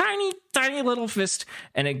its tiny, tiny little fist,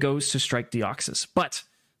 and it goes to strike Deoxys. But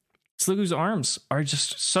Sliggoo's arms are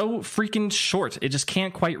just so freaking short. It just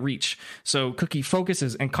can't quite reach. So Cookie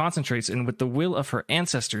focuses and concentrates, and with the will of her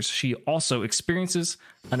ancestors, she also experiences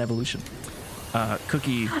an evolution.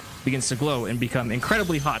 Cookie begins to glow and become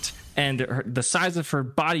incredibly hot, and the size of her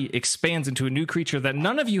body expands into a new creature that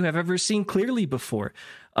none of you have ever seen clearly before.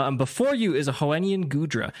 Before you is a Hoennian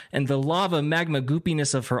Gudra, and the lava magma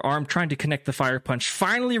goopiness of her arm trying to connect the fire punch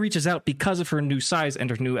finally reaches out because of her new size and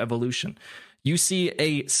her new evolution. You see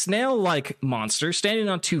a snail-like monster standing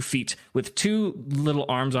on 2 feet with 2 little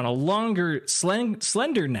arms on a longer,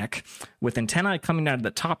 slender neck with antennae coming out of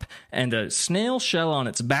the top and a snail shell on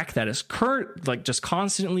its back that is just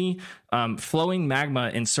constantly flowing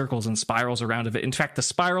magma in circles and spirals around of it. In fact, the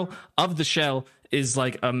spiral of the shell is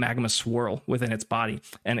like a magma swirl within its body,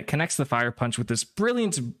 and it connects the fire punch with this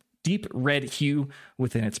brilliant deep red hue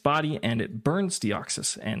within its body, and it burns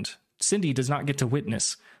Deoxys, and Cindy does not get to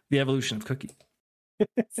witness the evolution of Cookie.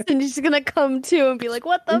 Cindy's gonna come to and be like,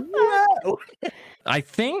 what the fuck? I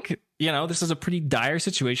think, this is a pretty dire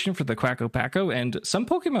situation for the Quacko Packo, and some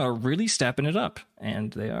Pokemon are really stepping it up,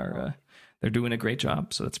 and they're doing a great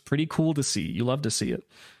job. So it's pretty cool to see. You love to see it.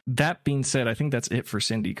 That being said, I think that's it for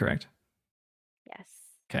Cindy, correct? Yes.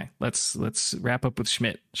 Okay, let's wrap up with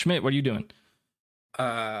Schmidt. Schmidt, what are you doing?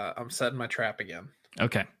 I'm setting my trap again.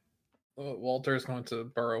 Okay. Walter is going to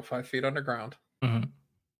burrow 5 feet underground. Mm-hmm.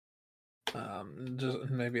 Just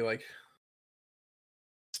maybe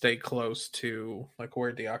stay close to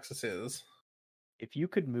where Deoxys is. If you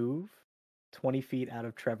could move 20 feet out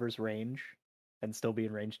of Trevor's range and still be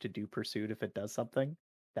in range to do pursuit if it does something,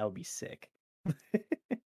 that would be sick.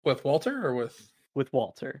 With Walter or with? With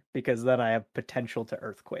Walter, because then I have potential to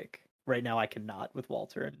earthquake. Right now I cannot with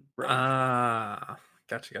Walter and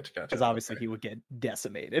Gotcha. Because obviously he would get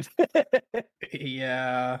decimated.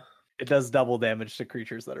 Yeah. It does double damage to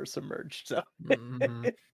creatures that are submerged. So,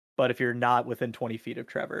 But if you're not within 20 feet of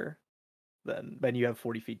Trevor, then you have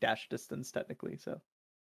 40 feet dash distance technically. So,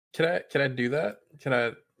 can I do that? Can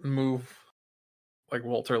I move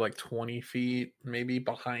Walter 20 feet maybe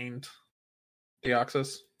behind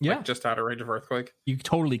Deoxys? Yeah, just out of range of earthquake. You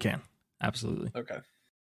totally can. Absolutely. Okay.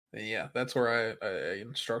 Yeah, that's where I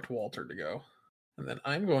instruct Walter to go, and then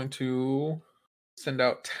I'm going to send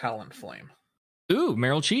out Talonflame. Ooh,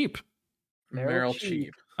 Meryl Cheap. Meryl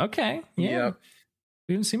Cheap. Okay. Yeah. Yep.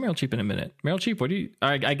 We haven't seen Meryl Cheap in a minute. Meryl Cheap, what do you...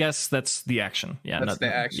 I guess that's the action. Yeah, that's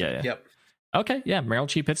the action. Yeah. Yep. Okay, yeah. Meryl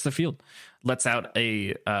Cheap hits the field, lets out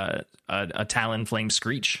a Talonflame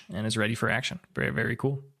screech, and is ready for action. Very, very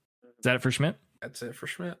cool. Is that it for Schmidt? That's it for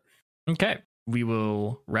Schmidt. Okay. We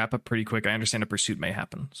will wrap up pretty quick. I understand a pursuit may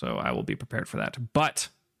happen, so I will be prepared for that. But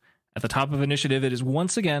at the top of initiative, it is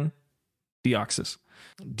once again Deoxys.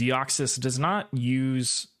 Deoxys does not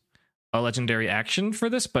use a legendary action for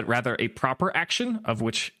this, but rather a proper action, of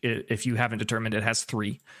which, if you haven't determined, it has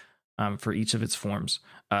 3 for each of its forms,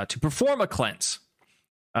 to perform a cleanse.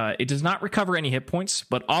 It does not recover any hit points,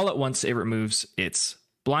 but all at once it removes its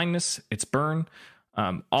blindness, its burn,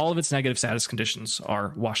 all of its negative status conditions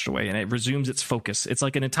are washed away, and it resumes its focus. It's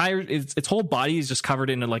like its whole body is just covered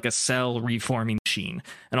in a cell reforming machine,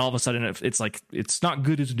 and all of a sudden it's not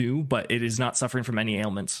good as new, but it is not suffering from any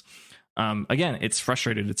ailments. Again, it's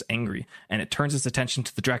frustrated, it's angry, and it turns its attention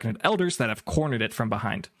to the Draconid elders that have cornered it from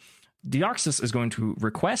behind. Deoxys is going to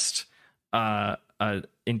request an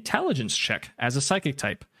intelligence check as a psychic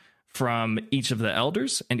type from each of the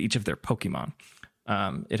elders and each of their Pokemon.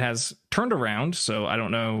 It has turned around, so I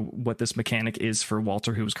don't know what this mechanic is for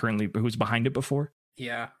Walter, who's behind it before.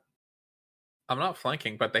 Yeah, I'm not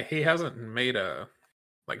flanking, but he hasn't made a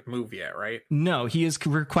move yet, right? No, he is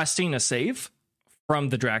requesting a save from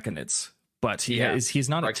the Draconids, but he's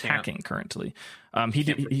not attacking currently. He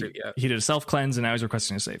did a self cleanse, and now he's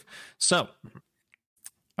requesting a save. So,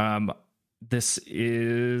 this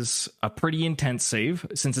is a pretty intense save.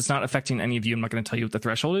 Since it's not affecting any of you, I'm not going to tell you what the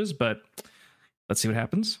threshold is, but let's see what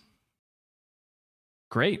happens.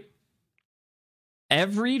 Great.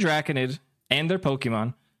 Every Draconid and their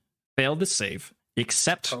Pokemon failed this save,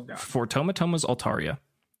 except for Tomatoma's Altaria.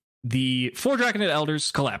 The 4 Draconid elders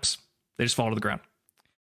collapse. They just fall to the ground.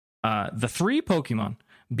 The 3 Pokemon,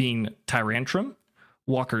 being Tyrantrum,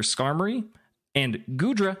 Walker Skarmory, and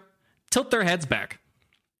Goodra tilt their heads back.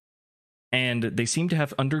 And they seem to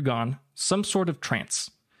have undergone some sort of trance.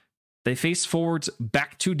 They face forwards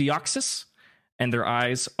back to Deoxys, and their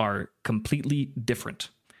eyes are completely different.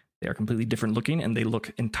 They are completely different looking, and they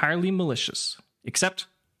look entirely malicious, except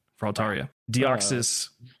for Altaria. Deoxys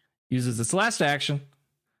uses its last action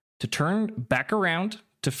to turn back around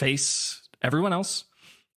to face everyone else.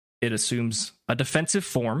 It assumes a defensive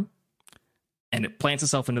form, and it plants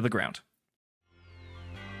itself into the ground.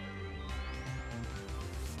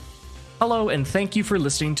 Hello, and thank you for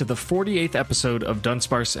listening to the 48th episode of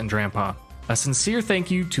Dunsparce and Drampa. A sincere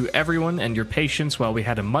thank you to everyone and your patience while we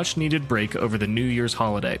had a much-needed break over the New Year's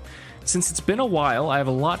holiday. Since it's been a while, I have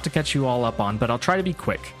a lot to catch you all up on, but I'll try to be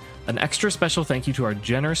quick. An extra special thank you to our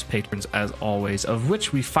generous patrons as always, of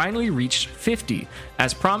which we finally reached 50.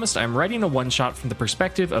 As promised, I'm writing a one-shot from the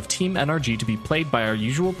perspective of Team NRG to be played by our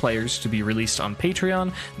usual players to be released on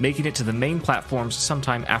Patreon, making it to the main platforms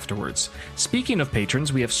sometime afterwards. Speaking of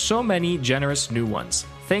patrons, we have so many generous new ones.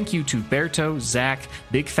 Thank you to Berto, Zach,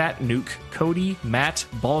 Big Fat Nuke, Cody, Matt,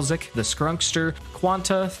 Balzic, The Skrunkster,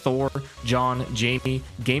 Quanta, Thor, John, Jamie,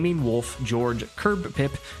 Gaming Wolf, George, Curb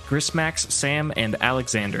Pip, Grismax, Sam, and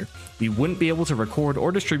Alexander. We wouldn't be able to record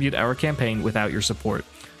or distribute our campaign without your support.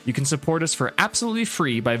 You can support us for absolutely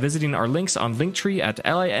free by visiting our links on Linktree at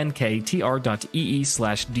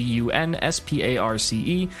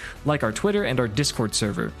linktr.ee/DUNSPARCE, like our Twitter and our Discord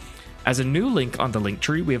server. As a new link on the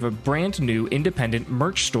Linktree, we have a brand new independent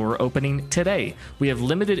merch store opening today. We have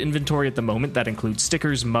limited inventory at the moment that includes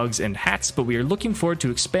stickers, mugs, and hats, but we are looking forward to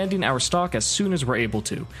expanding our stock as soon as we're able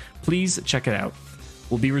to. Please check it out.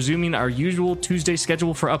 We'll be resuming our usual Tuesday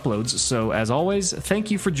schedule for uploads, so as always, thank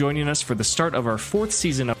you for joining us for the start of our 4th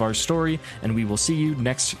season of our story, and we will see you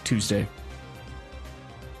next Tuesday.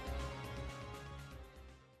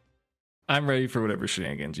 I'm ready for whatever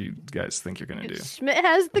shenanigans you guys think you're gonna do. Schmidt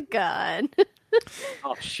has the gun.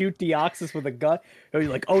 I'll shoot Deoxys with a gun. You're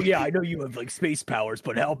like, oh yeah, I know you have like space powers,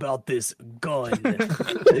 but how about this gun?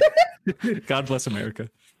 God bless America.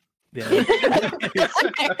 Yeah.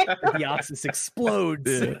 Deoxys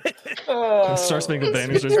explodes. Yeah. Star Spangled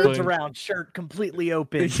Banner starts Turns playing. around, shirt completely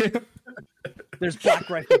open. There's Black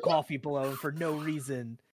Rifle coffee below him for no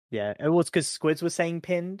reason. Yeah, it was because Squids was saying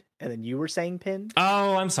pinned, and then you were saying pinned.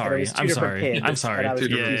 Oh, I'm sorry. I'm sorry. I'm sorry. I was Yeah,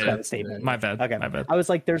 confused yeah, by yeah. the statement. My bad. Okay, My bad. I was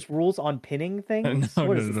like, "There's rules on pinning things. No,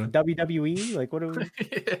 What no, is no, this, WWE? Like, what are we? what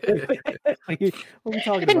are we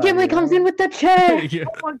talking And about? Gimli here? comes in with the chair. Yeah.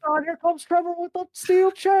 Oh my God! Here comes Trevor with the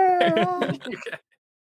steel chair.